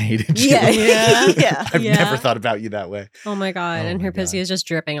always hated you. Yeah. Yeah. Yeah. I've Yeah. never thought about you that way. Oh my God. Oh and my her pussy God. is just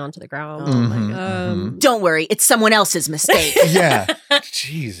dripping onto the ground. Oh my Mhm, Um, Don't worry, it's someone else's mistake. Yeah.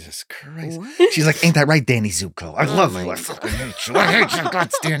 Jesus Christ. What? She's like, ain't that right, Danny Zuko? I Oh love my you. I fucking hate you. I hate you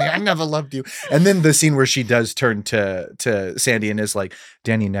guts, Danny. I never loved you. And then the scene where she does turn to Sandy and is like,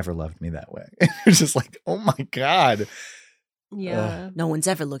 Danny never loved me that way. It's just like, oh my God. yeah. No one's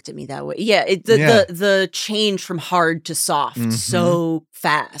ever looked at me that way. Yeah, Yeah. the change from hard to soft Mhm. so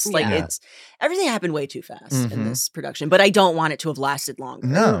fast. Like Yeah. it's everything happened way too fast in Mhm. this production. But I don't want it to have lasted longer.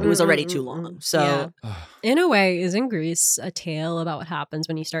 No. It was already Mm, too mm, long. mm. So In a way, isn't Grease a tale about what happens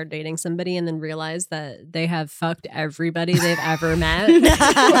when you start dating somebody and then realize that they have fucked everybody they've ever met?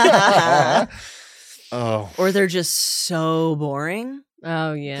 Oh. or they're just so boring.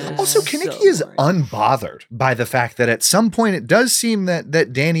 Oh, yeah. Also, So Kaneki is boring. unbothered by the fact that at some point it does seem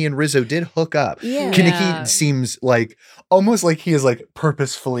that Danny and Rizzo did hook up. Yeah. Kaneki Yeah. seems like almost like he is like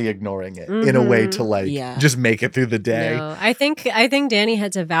purposefully ignoring it in a way to like Yeah. just make it through the day. No, I think Danny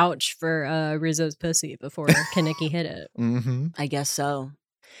had to vouch for Rizzo's pussy before Kaneki hit it. Mm-hmm. I guess so.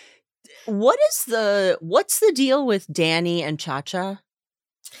 What's the deal with Danny and Cha-Cha?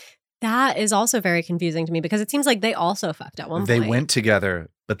 That is also very confusing to me because it seems like they also fucked at one They point. went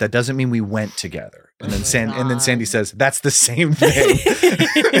together, but that doesn't mean we went together. And Oh then my and then Sandy God. says, that's the same thing.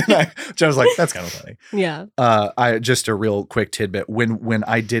 Which I was like, that's kind of funny. Yeah. I just a real quick tidbit. When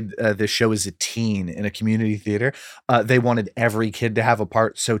I did this show as a teen in a community theater, they wanted every kid to have a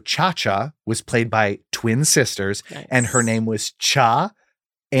part. So Cha-Cha was played by twin sisters, and her Nice. name was Cha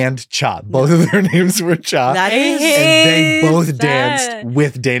and Cha. Both of their names were Cha. That is- and they both Hate danced that.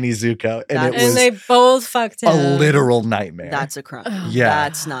 with Danny Zuko, and That it is- was And they both fucked him. a literal nightmare. That's a crime. Oh, Yeah.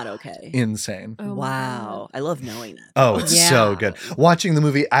 That's not okay. insane. Oh my Wow. I love knowing that. Oh, it's so Yeah. good. Watching the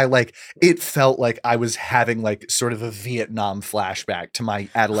movie, it felt like I was having like sort of a Vietnam flashback to my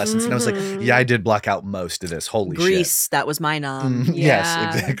adolescence. And I was like, Mhm. yeah, I did block out most of this. Holy Grease, that was my shit. nom. Mm, Yes,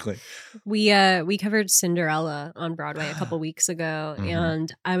 Yeah. exactly. We covered Cinderella on Broadway a couple weeks ago, Mhm.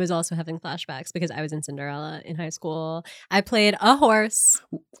 and I was also having flashbacks because I was in Cinderella in high school. I played a horse.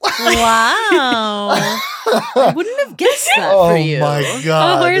 Wow. I wouldn't have guessed that oh for you. my A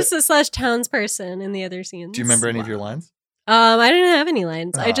god. horse / townsperson in the other scenes. Do you remember any of your Wow. lines? I didn't have any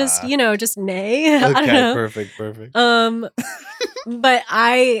lines. I just, Ah. just neigh. I don't Okay, know. perfect. But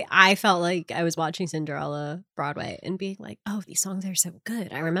I felt like I was watching Cinderella Broadway and being like, oh, these songs are so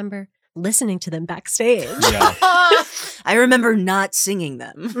good. I remember listening to them backstage. Yeah. I remember not singing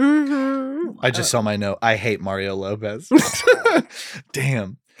them. Mhm. I just saw my note. I hate Mario Lopez.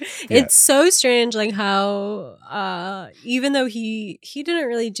 Damn. Yeah. It's so strange, like how even though he didn't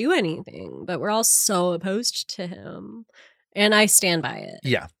really do anything, but we're all so opposed to him, and I stand by it.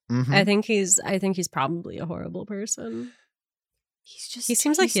 Yeah. Mhm. I think he's probably a horrible person. He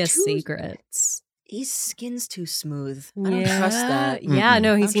seems like he has secrets. His skin's too smooth. I don't trust that. Yeah, Mm-mm.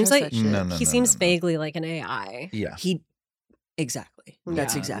 no, I he don't seems trust like that shit. No, no, he no, seems no, no. vaguely like an AI. Yeah. Exactly.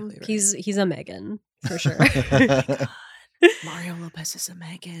 That's Yeah. exactly right. He's a Megan for sure. Mario Lopez is a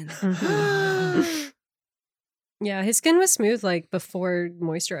Megan. Mhm. Yeah, his skin was smooth like before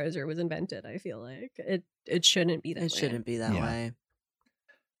moisturizer was invented. I feel like it shouldn't be that. It way. shouldn't be that Yeah. way.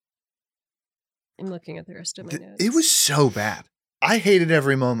 I'm looking at the rest of my notes. It was so bad. I hated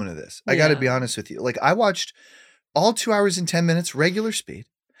every moment of this. I got to be Yeah. honest with you. Like I watched all 2 hours and 10 minutes regular speed.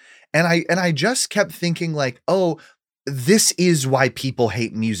 And I just kept thinking like, oh, this is why people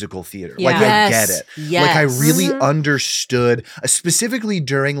hate musical theater. Like Yeah. I get it. Yes. Like I really Mhm. understood, specifically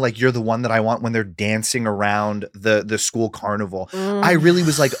during like You're the One That I Want when they're dancing around the school carnival. I really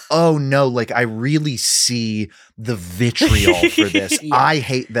was like, oh no, like I really see the vitriol for this. Yeah. I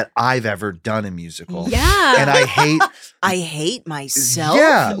hate that I've ever done a musical. Yeah. And I hate I hate myself.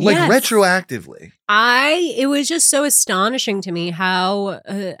 yeah, like Yes. retroactively. it was just so astonishing to me how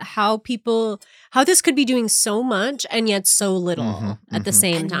this could be doing so much and yet so little Mhm, at the mhm.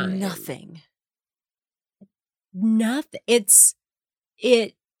 same And time. nothing. Nothing.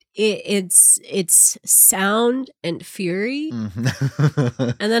 It's sound and fury,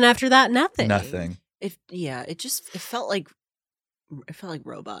 Mhm. and then after that, nothing. Nothing. It felt like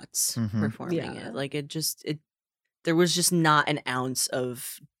robots Mhm. performing Yeah. it. Like there was just not an ounce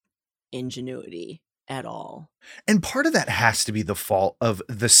of ingenuity at all. And part of that has to be the fault of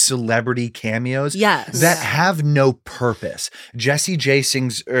the celebrity cameos Yes. that have no purpose. Jessie J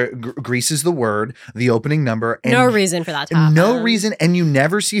sings Grease is the Word, the opening number. And No reason for that to happen. no reason. And you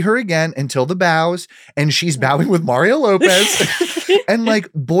never see her again until the bows. And she's bowing with Mario Lopez. And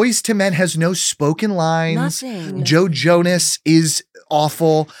like Boyz II Men has no spoken lines. Nothing. Joe Jonas is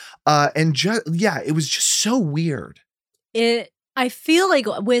awful. It was just so weird. I feel like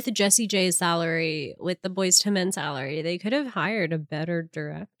with Jessie J's salary, with the Boyz II Men salary, they could have hired a better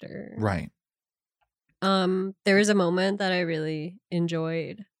director. Right. There was a moment that I really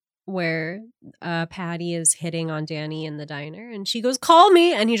enjoyed where Patty is hitting on Danny in the diner and she goes, "Call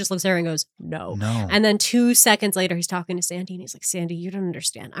me," and he just looks at her and goes, "No." No. And then 2 seconds later, he's talking to Sandy and he's like, "Sandy, you don't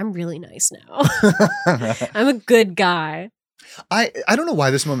understand. I'm really nice now. I'm a good guy." I don't know why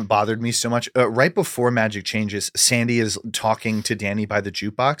this moment bothered me so much. Right before Magic changes, Sandy is talking to Danny by the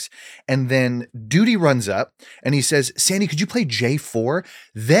jukebox, and then Duty runs up and he says, "Sandy, could you play J4?"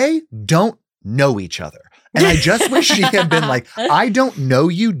 They don't know each other. And I just wish she had been like, "I don't know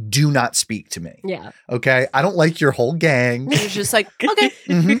you. Do not speak to me." Yeah. Okay. I don't like your whole gang. He's just like, okay.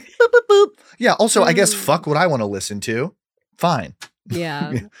 Mhm. Boop, boop, boop. Yeah. Also, I guess fuck what I want to listen to. Fine.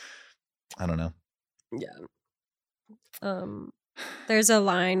 Yeah. I don't know. Yeah. There's a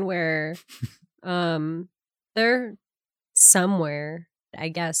line where they're somewhere, I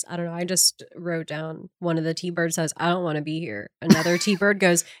guess. I don't know. I just wrote down one of the T-Birds says, "I don't want to be here." Another T-Bird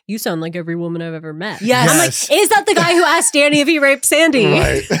goes, "You sound like every woman I've ever met." Yes. I'm like, is that the guy who asked Danny if he raped Sandy?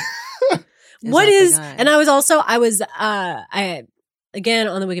 Right. What that the is, guy? and I again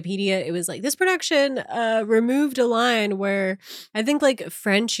on the Wikipedia, it was like this production removed a line where I think like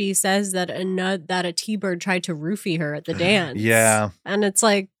Frenchie says that a T-Bird tried to roofie her at the dance. Yeah. And it's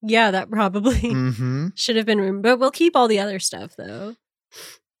like, yeah, that probably Mm-hmm. should have been removed. But we'll keep all the other stuff though.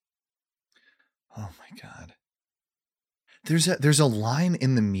 Oh my God. There's a line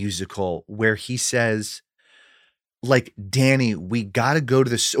in the musical where he says, like, "Danny, we got to go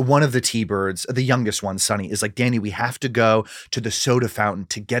to one of the T-Birds, the youngest one, Sonny, is like, "Danny, we have to go to the soda fountain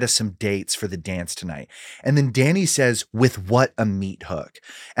to get us some dates for the dance tonight." And then Danny says, "With what a meat hook."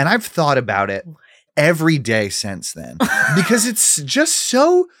 And I've thought about it every day since then because it's just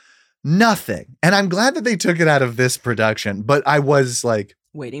so nothing. And I'm glad that they took it out of this production, but I was like,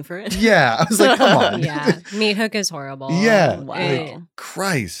 Waiting for it. yeah, I was like, come on. Yeah. Meat hook is horrible. Yeah. Wow. It-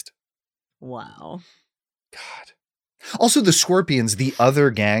 Christ. Wow. God. Also, the Scorpions, the other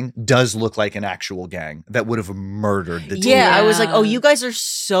gang, does look like an actual gang that would have murdered the team. Yeah, I was like, oh, Yeah. you guys are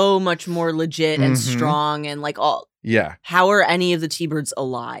so much more legit and Mhm. strong and like all. Yeah. How are any of the T-Birds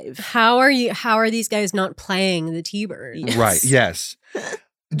alive? how are these guys not playing the T-Bird? Yes. Right. Yes.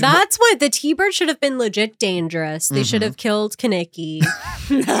 That's what the T-Bird should have been legit dangerous. They should Mhm. have killed Kaneki.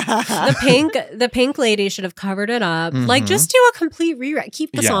 The pink lady should have covered it up. Like, Mhm. just do a complete rewrite.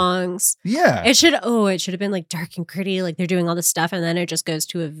 Keep the Yeah. songs. Yeah. It should have been like dark and gritty, like they're doing all this stuff, and then it just goes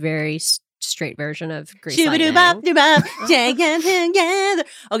to a very straight version of Grease Lightning. Shoo-ba-doo-bop-doo-bop, together.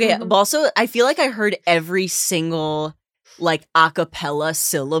 Okay, Mhm. but also I feel like I heard every single like acapella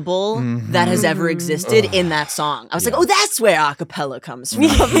syllable that has ever Mhm. existed Ugh. in that song. I was like, Yeah. oh, that's where acapella comes from.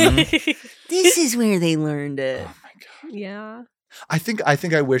 This is where they learned it. Oh my God. Yeah. I think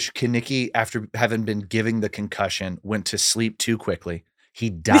I wish Kaneki, after having been giving the concussion, went to sleep too quickly. He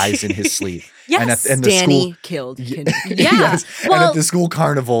dies in his sleep. Yes. And the Danny school, killed Yeah. Kaneki. Yeah. Yes. And Well- at the school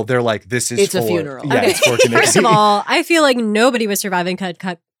carnival, they're like, "This is It's a for funeral. Yeah, Okay. it's for Kaneki. First of all, I feel like nobody was surviving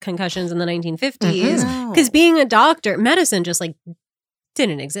concussions in the 1950s No. because being a doctor, medicine just like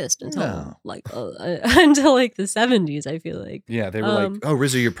didn't exist until No. until like the 70s. I feel like. Yeah, they were like, "Oh,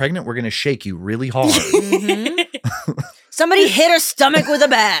 Rizzo, you're pregnant. We're gonna shake you really hard." Mhm. Somebody hit her stomach with a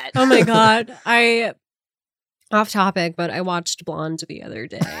bat. Oh my god, off topic, but I watched Blonde the other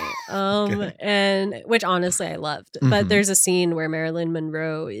day, Okay. and which honestly I loved. But Mhm. there's a scene where Marilyn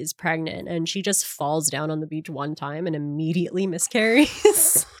Monroe is pregnant and she just falls down on the beach one time and immediately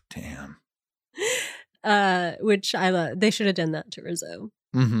miscarries. Damn. Which I love. They should have done that to Rizzo.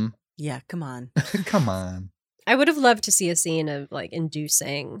 Mm-hmm. Yeah, come on. Come on. I would have loved to see a scene of like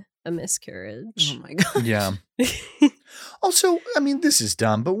inducing a miscarriage. Oh my god. Yeah. Also, I mean, this is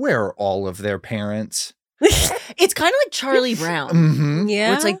dumb, but where are all of their parents? It's kind of like Charlie Brown. Mm-hmm. Yeah,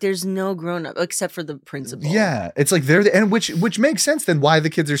 Where it's like there's no grown up except for the principal. Yeah, it's like they're and which makes sense then why the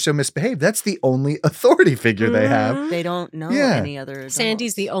kids are so misbehaved. That's the only authority figure they have. Mhm. They don't know Yeah. any other adults.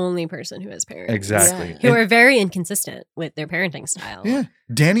 Sandy's the only person who has parents. Exactly. Yeah. Who And- are very inconsistent with their parenting style. yeah.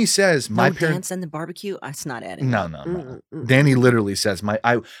 Danny says my No parents. dance and the barbecue. It's not adding. No, up. no, no. Mm-mm. Danny literally says,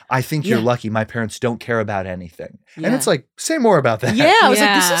 I think you're Yeah. lucky my parents don't care about anything. And Yeah. it's like, say more about that. Yeah, I was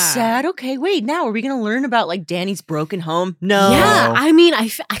like, this Yeah. is sad. Okay, wait, now are we going to learn about like Danny's broken home? No. Yeah, No. I mean, I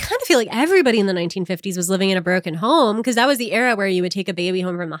kind of feel like everybody in the 1950s was living in a broken home because that was the era where you would take a baby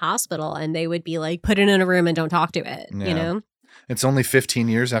home from the hospital and they would be like, put it in a room and don't talk to it, Yeah. you know? It's only 15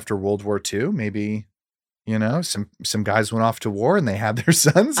 years after World War II. Maybe, some guys went off to war and they had their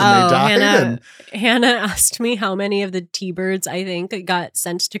sons and they died. Hannah asked me how many of the T-Birds I think got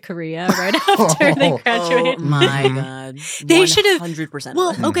sent to Korea right after they Oh graduated. my Mhm. God. They should have- 100%.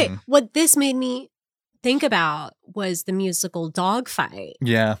 Well, of it. okay, Mhm. what this made me think about was the musical Dogfight.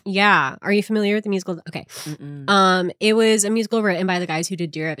 Yeah. Yeah. Are you familiar with the musical? Okay. Mm-mm. It was a musical written by the guys who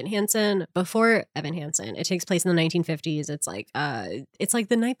did Dear Evan Hansen before Evan Hansen. It takes place in the 1950s. It's like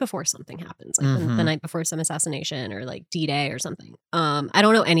the night before something happens, like the Mhm. night before some assassination or like D-Day or something. I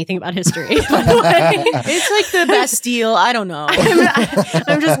don't know anything about history, by the way. It's like the Bastille. I don't know.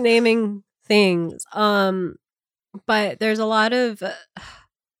 I'm just naming things. But there's a lot of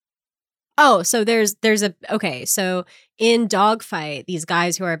so so in Dogfight, these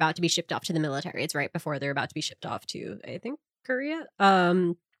guys who are about to be shipped off to the military, it's right before they're about to be shipped off to, I think, Korea.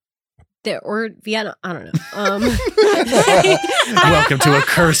 Or Vietnam, I don't know. Welcome to a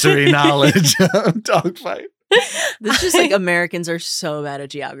cursory knowledge of Dogfight. It's just like Americans are so bad at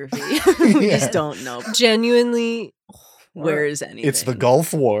geography. We Yeah. just don't know Genuinely, where is anything. It's the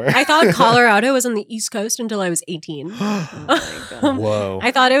Gulf War. I thought Colorado was on the East Coast until I was 18. Oh my God. Whoa.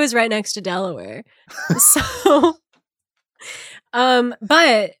 I thought it was right next to Delaware. So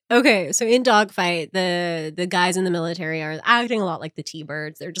but okay, so in Dogfight, the guys in the military are acting a lot like the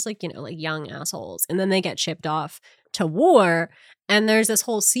T-Birds. They're just like, like young assholes. And then they get shipped off to war. And there's this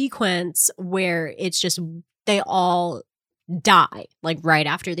whole sequence where it's just they all die, like right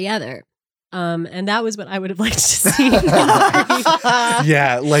after the other. And that was what I would have liked to see.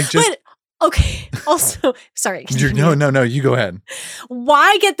 Yeah, like just But okay, also, sorry. continue. no, you go ahead.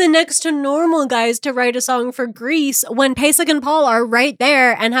 Why get the next to normal guys to write a song for Grease when Pasek and Paul are right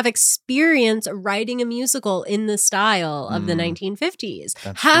there and have experience writing a musical in the style of the 1950s?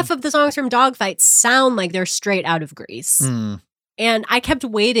 That's Half true. of the songs from Dogfight sound like they're straight out of Grease. Mm, And I kept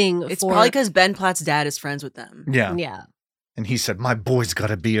waiting It's for probably because Ben Platt's dad is friends with them. yeah. Yeah. And he said, my boy's got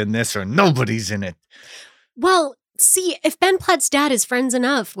to be in this or nobody's in it. Well, see, if Ben Platt's dad is friends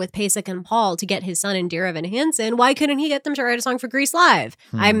enough with Pasek and Paul to get his son in Dear Evan Hansen, why couldn't he get them to write a song for Grease Live?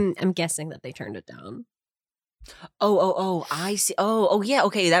 I'm guessing that they turned it down. Oh, I see. Oh, yeah.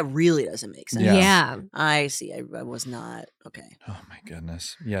 Okay, that really doesn't make sense. Yeah. Yeah. I see. I was not. Okay. Oh my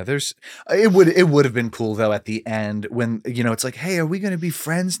goodness. Yeah, it would have been cool though at the end when it's like, hey, are we going to be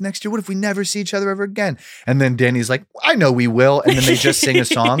friends next year? What if we never see each other ever again? And then Danny's like, I know we will. And then they just sing a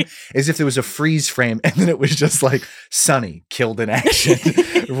song as if there was a freeze frame. And then it was just like Sonny killed in action.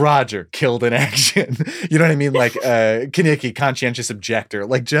 Roger killed in action. You know what I mean? Like Kaneki, conscientious objector.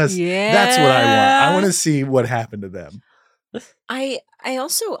 Like just that's what I want. I want to see what happened to them. I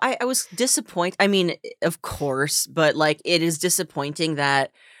also I was disappointed. I mean, of course, but like it is disappointing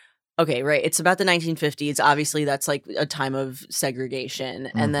that okay, right, it's about the 1950s. Obviously, that's like a time of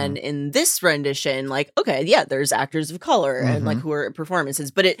segregation. And then in this rendition, like, okay, yeah, there's actors of color and like who are performances,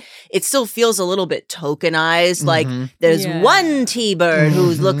 but it still feels a little bit tokenized. Like there's Yeah. one T-Bird who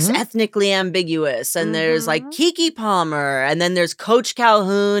looks ethnically ambiguous, and there's like Mhm. Kiki Palmer, and then there's Coach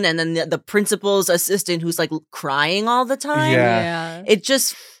Calhoun, and then the principal's assistant who's like crying all the time. Yeah.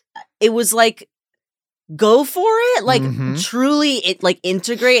 It was like go for it, like Mhm. truly it like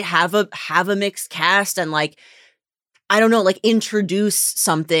integrate, have a mixed cast, and like I don't know, like introduce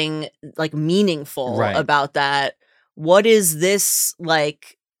something like meaningful Right. about that. What is this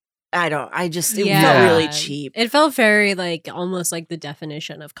like? It felt Yeah. really cheap. It felt very like almost like the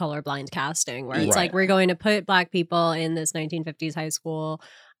definition of colorblind casting, where it's Right. like we're going to put Black people in this 1950s high school,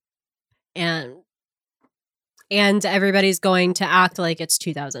 and everybody's going to act like it's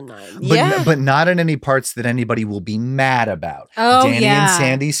 2009. But, Yeah. but not in any parts that anybody will be mad about. Oh, Danny yeah. and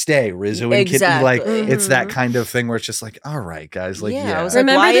Sandy stay. Rizzo and Kitty, Exactly. like it's that Mhm. kind of thing where it's just like, all right, guys, like yeah, I was like,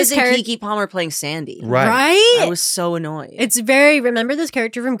 Remember why this isn't charac- Kiki Palmer playing Sandy? right. I was so annoyed. It's very, remember this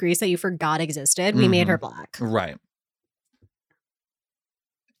character from Grease that you forgot existed? We made her black. Right.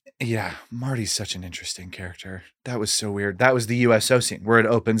 Yeah, Marty's such an interesting character. That was so weird. That was the USO scene where it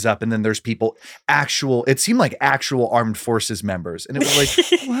opens up and then there's people, it seemed like actual armed forces members. And it was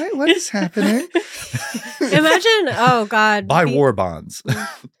like, what is happening? Imagine, oh God. Buy war bonds.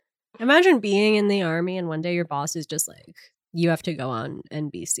 Imagine being in the army and one day your boss is just like, you have to go on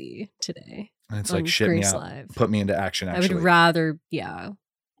NBC today. And it's on like, shit me Grease out. Live. Put me into action, I actually. would rather, yeah.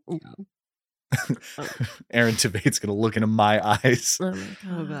 Aaron Tveit's gonna look into my eyes. Oh my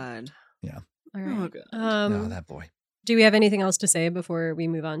Oh god. god. All right. Oh god. Oh, that boy. Do we have anything else to say before we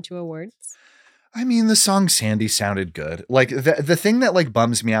move on to awards? I mean, the song Sandy sounded good. Like the thing that like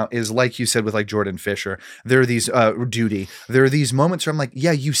bums me out is, like you said with like Jordan Fisher, there are these Duty. There are these moments where I'm like,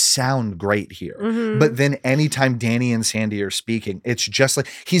 yeah, you sound great here. Mhm. But then anytime Danny and Sandy are speaking, it's just like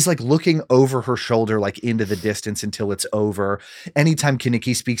he's like looking over her shoulder, like into the distance until it's over. Anytime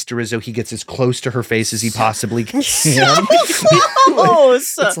Kaneki speaks to Rizzo, he gets as close to her face as he possibly can.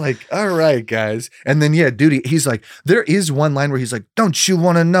 Close. It's like, all right, guys. And then, yeah, Duty, he's like, there is one line where he's like, don't you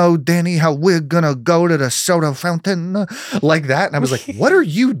want to know, Danny, how we're going to go to the soda fountain? Like that. And I was like, what are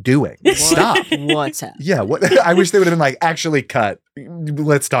you doing? Stop. What's happening? Yeah. What? I wish they would have been like, actually cut.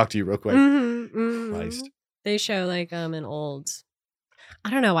 Let's talk to you real quick. Mhm, mhm. Christ. They show like an old. I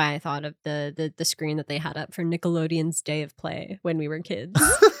don't know why I thought of the screen that they had up for Nickelodeon's Day of Play when we were kids,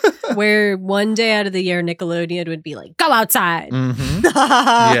 where one day out of the year Nickelodeon would be like, "Go outside." Mhm.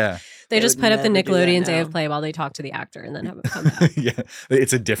 Yeah. Yeah. They They just would put up the never do that Nickelodeon Day now. of Play while they talk to the actor and then have it come back. Yeah.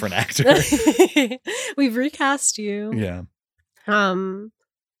 It's a different actor. We've recast you. Yeah.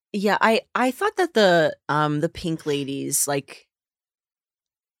 Yeah, I thought that the Pink Ladies, like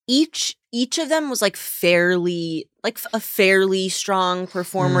each of them was like fairly like a fairly strong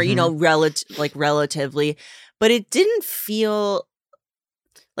performer, you know, relatively, but it didn't feel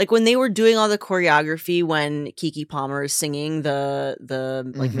like when they were doing all the choreography when Keke Palmer is singing the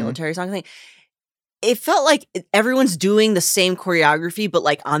like Mhm. military song thing. It felt like everyone's doing the same choreography, but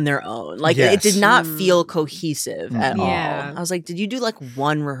like on their own. Like it did Yes. not feel cohesive at Yeah. all. I was like, did you do like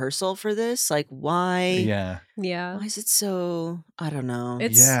one rehearsal for this? Like, why? Yeah. Yeah. Why is it so? I don't know.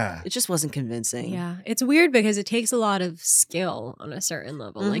 It's Yeah. It just wasn't convincing. Yeah, it's weird because it takes a lot of skill on a certain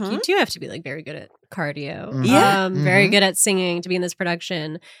level. Like you do have to be like very good at cardio, Mhm. Yeah. very Mhm. good at singing to be in this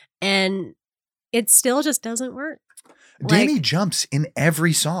production, and it still just doesn't work. Danny Like- jumps in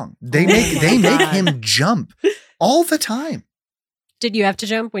every song. Oh They make my God. him jump all the time. Did you have to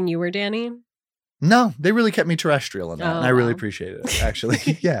jump when you were Danny? No, they really kept me terrestrial in that, and I really wow. appreciated it.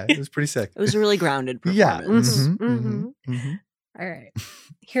 Actually, yeah, it was pretty sick. It was a really grounded Yeah. performance. Mhm. Mhm, mhm. All right.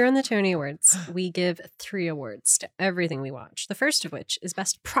 Here on the Tony Awards, we give 3 awards to everything we watch. The first of which is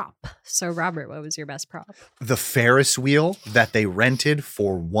Best Prop. So, Robert, what was your best prop? The Ferris wheel that they rented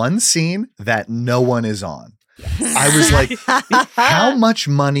for one scene that no one is on. I was like, how much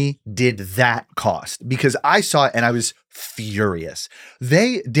money did that cost? Because I saw it and I was furious.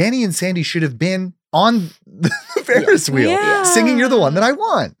 Danny and Sandy should have been on the Ferris wheel Yeah. singing "You're the One That I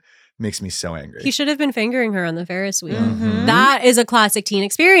Want." Makes me so angry. He should have been fingering her on the Ferris wheel. Mhm. That is a classic teen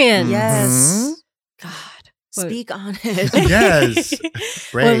experience. Yes. Mhm. God. Speak on it. Yes.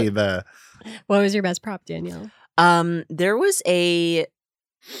 Brave. What was your best prop, Danielle? There was a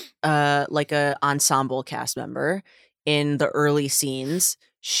like a ensemble cast member in the early scenes.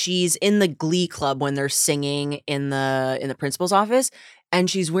 She's in the Glee Club when they're singing in the principal's office, and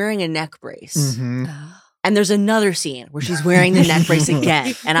she's wearing a neck brace. Mhm. And there's another scene where she's wearing the neck brace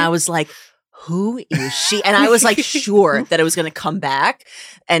again, and I was like, "Who is she?" And I was like sure that it was going to come back,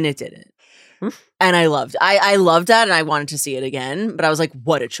 and it didn't. And I loved that, and I wanted to see it again. But I was like,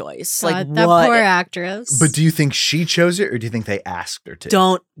 "What a choice!" Like, God, that what? poor actress. But do you think she chose it or do you think they asked her to?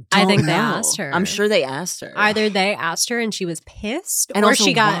 Don't I think they know. asked her. I'm sure they asked her. Either they asked her and she was pissed, And or also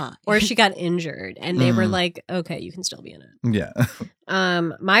she got why? or she got injured, and they were Mm. like, "Okay, you can still be in it." Yeah.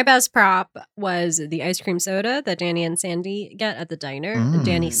 My best prop was the ice cream soda that Danny and Sandy get at the diner. And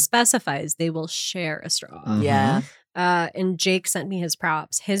Danny Mm. specifies they will share a straw. Mhm. Yeah. And Jake sent me his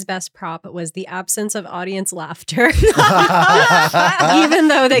props. His best prop was the absence of audience laughter, even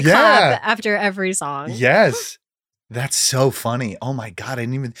though they Yeah. clap after every song. Yes. That's so funny. Oh my God. I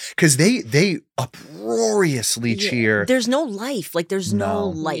didn't even, because they uproariously Yeah. cheer. There's no life. Like there's no No.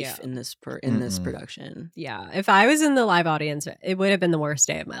 life Yeah. in this Mm-mm. production. Yeah. If I was in the live audience, it would have been the worst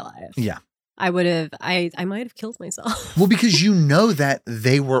day of my life. Yeah. I would have, I might have killed myself. Well, because you know that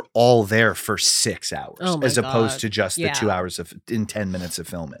they were all there for 6 hours Oh my as opposed God. to just the Yeah. 2 hours in 10 minutes of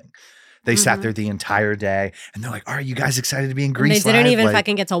filming. They sat Mhm. there the entire day and they're like, "Are you guys excited to be in And Greece?" they didn't Live?" even Like,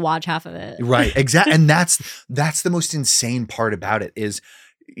 fucking get to watch half of it. Right. Exactly. And that's the most insane part about it is,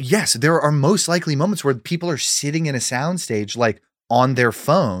 yes, there are most likely moments where people are sitting in a soundstage like on their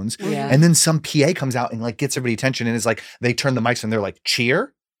phones, Yeah. and then some PA comes out and like gets everybody attention and is like, they turn the mics and they're like,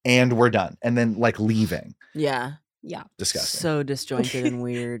 "Cheer," and we're done, and then like leaving. Yeah. Yeah. Disgusting. So disjointed and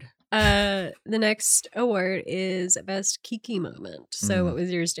weird. The next award is Best Kiki Moment. So Mm. what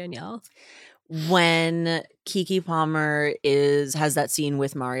was yours, Danielle? When Keke Palmer has that scene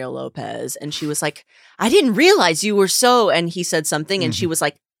with Mario Lopez, and she was like, "I didn't realize you were so," and he said something, and she was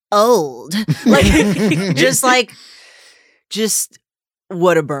like, old. Like, just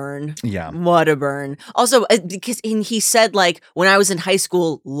what a burn. Yeah. What a burn. Also, because he said, like, when I was in high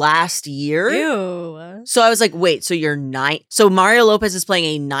school last year. Ew. So I was like, wait, so you're 9? So Mario Lopez is playing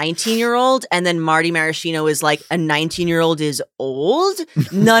a 19-year-old, and then Marty Maraschino is like, a 19-year-old is old?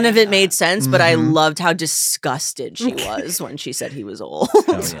 None of it made sense, but I loved how disgusted she was when she said he was old. Oh,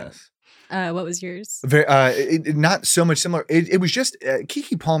 yes. What was yours? Very, not so much similar. It was just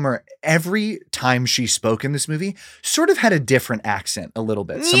Keke Palmer, every time she spoke in this movie, sort of had a different accent a little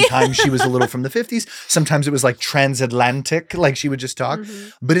bit. Sometimes she was a little from the 50s. Sometimes it was like transatlantic, like she would just talk.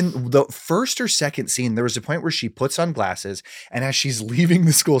 But in the first or second scene, there was a point where she puts on glasses, and as she's leaving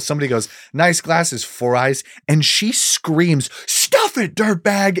the school, somebody goes, "Nice glasses, 4 eyes." And she screams, "Stuff it,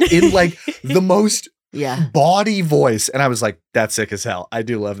 dirtbag," in like the most bawdy voice. And I was like, that's sick as hell. I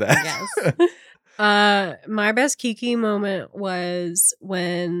do love that. Yes. My best Keke moment was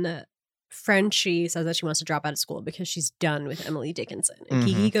when Frenchie says that she wants to drop out of school because she's done with Emily Dickinson. And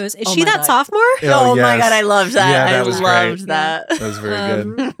Keke goes, "Is she that sophomore?" Oh my God, I loved that. Yeah, that I was loved great. that. That was very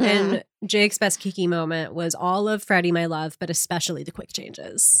good. And Jake's best Keke moment was all of Freddie, My Love, but especially the quick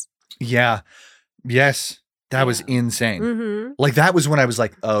changes. Yeah. Yes. That was insane. Like, that was when I was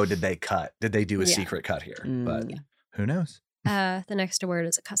like, oh, did they cut? Did they do a secret cut here? But who knows? The next award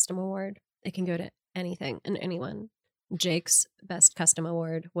is a custom award. It can go to anything and anyone. Jake's best custom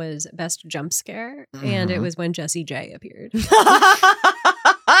award was best jump scare, and it was when Jessie J appeared.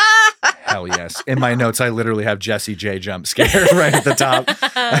 Hell yes. In my notes, I literally have Jessie J jump scare right at the top.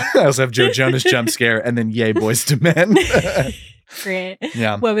 I also have Joe Jonas jump scare, and then Yay Boys to Men. Great.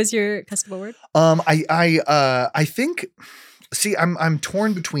 Yeah. What was your custom award? I think. See, I'm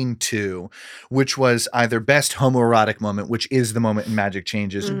torn between two, which was either best homoerotic moment, which is the moment in Magic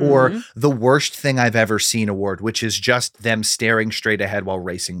Changes, or the worst thing I've ever seen award, which is just them staring straight ahead while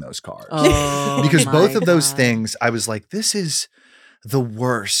racing those cars. Because both of those things, I was like, this is the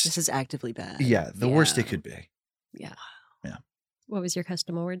worst. This is actively bad. Yeah, the worst it could be. Yeah. Yeah. What was your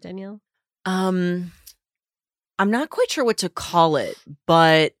custom award, Danielle? I'm not quite sure what to call it,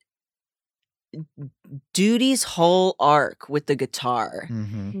 but Duty's whole arc with the guitar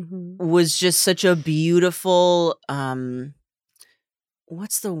was just such a beautiful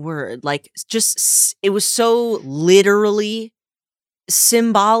what's the word? Like, just it was so literally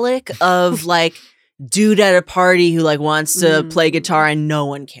symbolic of like dude at a party who like wants to play guitar and no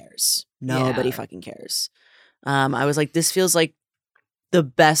one cares. Nobody fucking cares. I was like, this feels like the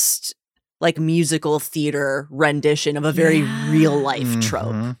best like musical theater rendition of a very real life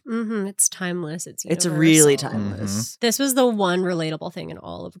trope. It's timeless. It's really timeless. This was the one relatable thing in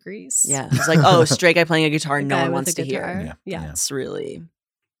all of Grease. Yeah. It's like, oh, straight guy playing a guitar no one wants to guitar. hear. Yeah. It's really,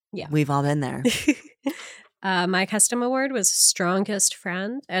 we've all been there. My custom award was strongest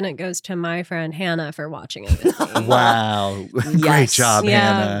friend, and it goes to my friend Hannah for watching it with me. Wow. Great job,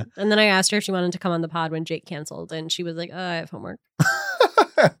 Hannah. And then I asked her if she wanted to come on the pod when Jake canceled, and she was like, "Oh, I have homework."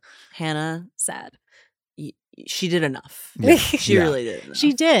 Hannah, sad. She did enough. Yeah. She really did enough.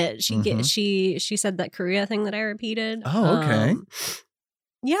 She did. She said that Korea thing that I repeated. Oh, okay.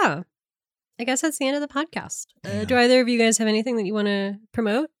 Yeah. I guess that's the end of the podcast. Do either of you guys have anything that you want to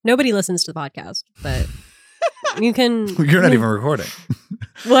promote? Nobody listens to the podcast, but you can. You're not even recording.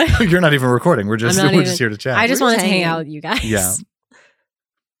 What? You're not even recording. We're just here to chat. I just wanted to hang out with you guys. Yeah.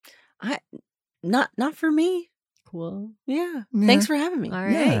 Not for me. Cool. Yeah. Thanks for having me. All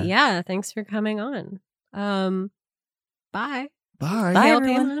right. Yeah. Thanks for coming on. Bye. Bye. Bye,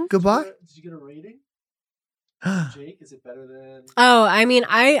 everyone. Goodbye. Did you get a rating? Jake, is it better than? Oh, I mean,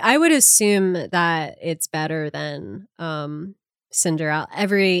 I would assume that it's better than Cinderella.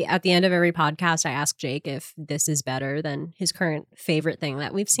 At the end of every podcast, I ask Jake if this is better than his current favorite thing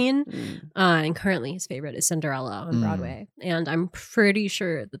that we've seen. And currently his favorite is Cinderella on Broadway. And I'm pretty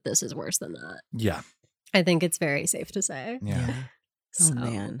sure that this is worse than that. Yeah. I think it's very safe to say. Yeah. So,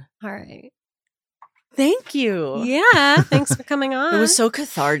 man. All right. Thank you. Yeah. Thanks for coming on. It was so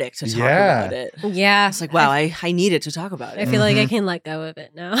cathartic to talk about it. Yeah. It's like, wow, I needed to talk about it. I feel like I can let go of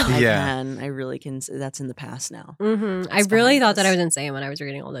it now. I can. I really can. That's in the past now. I really thought that I was insane when I was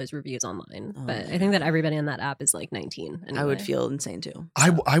reading all those reviews online. But I think that everybody on that app is like 19. Anyway. I would feel insane too.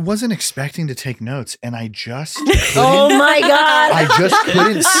 I wasn't expecting to take notes, and I just oh my God. I just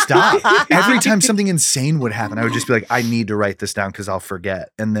couldn't stop. Every time something insane would happen, I would just be like, I need to write this down because I'll forget.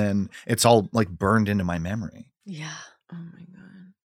 And then it's all like burned into my memory. Yeah. Oh my God.